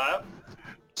 awkward laugh?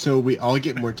 So we all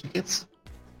get more tickets?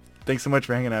 Thanks so much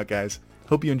for hanging out, guys.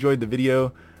 Hope you enjoyed the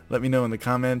video. Let me know in the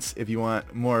comments if you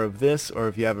want more of this or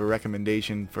if you have a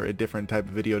recommendation for a different type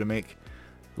of video to make.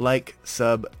 Like,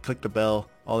 sub, click the bell,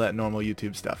 all that normal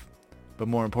YouTube stuff. But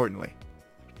more importantly,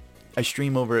 I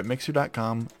stream over at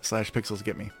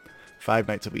mixer.com/pixelsgetme 5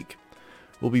 nights a week.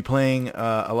 We'll be playing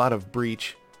a lot of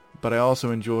Breach, but I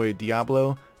also enjoy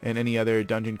Diablo and any other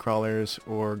dungeon crawlers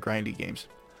or grindy games.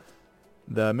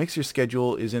 The Mixer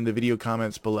schedule is in the video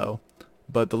comments below,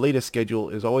 but the latest schedule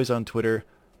is always on Twitter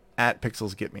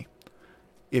 @PixelsGetMe.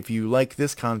 If you like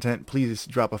this content, please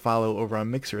drop a follow over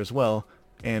on Mixer as well,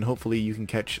 and hopefully you can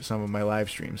catch some of my live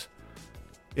streams.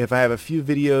 If I have a few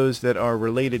videos that are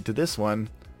related to this one,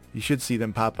 you should see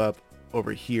them pop up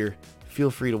over here. Feel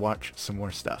free to watch some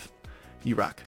more stuff. You rock.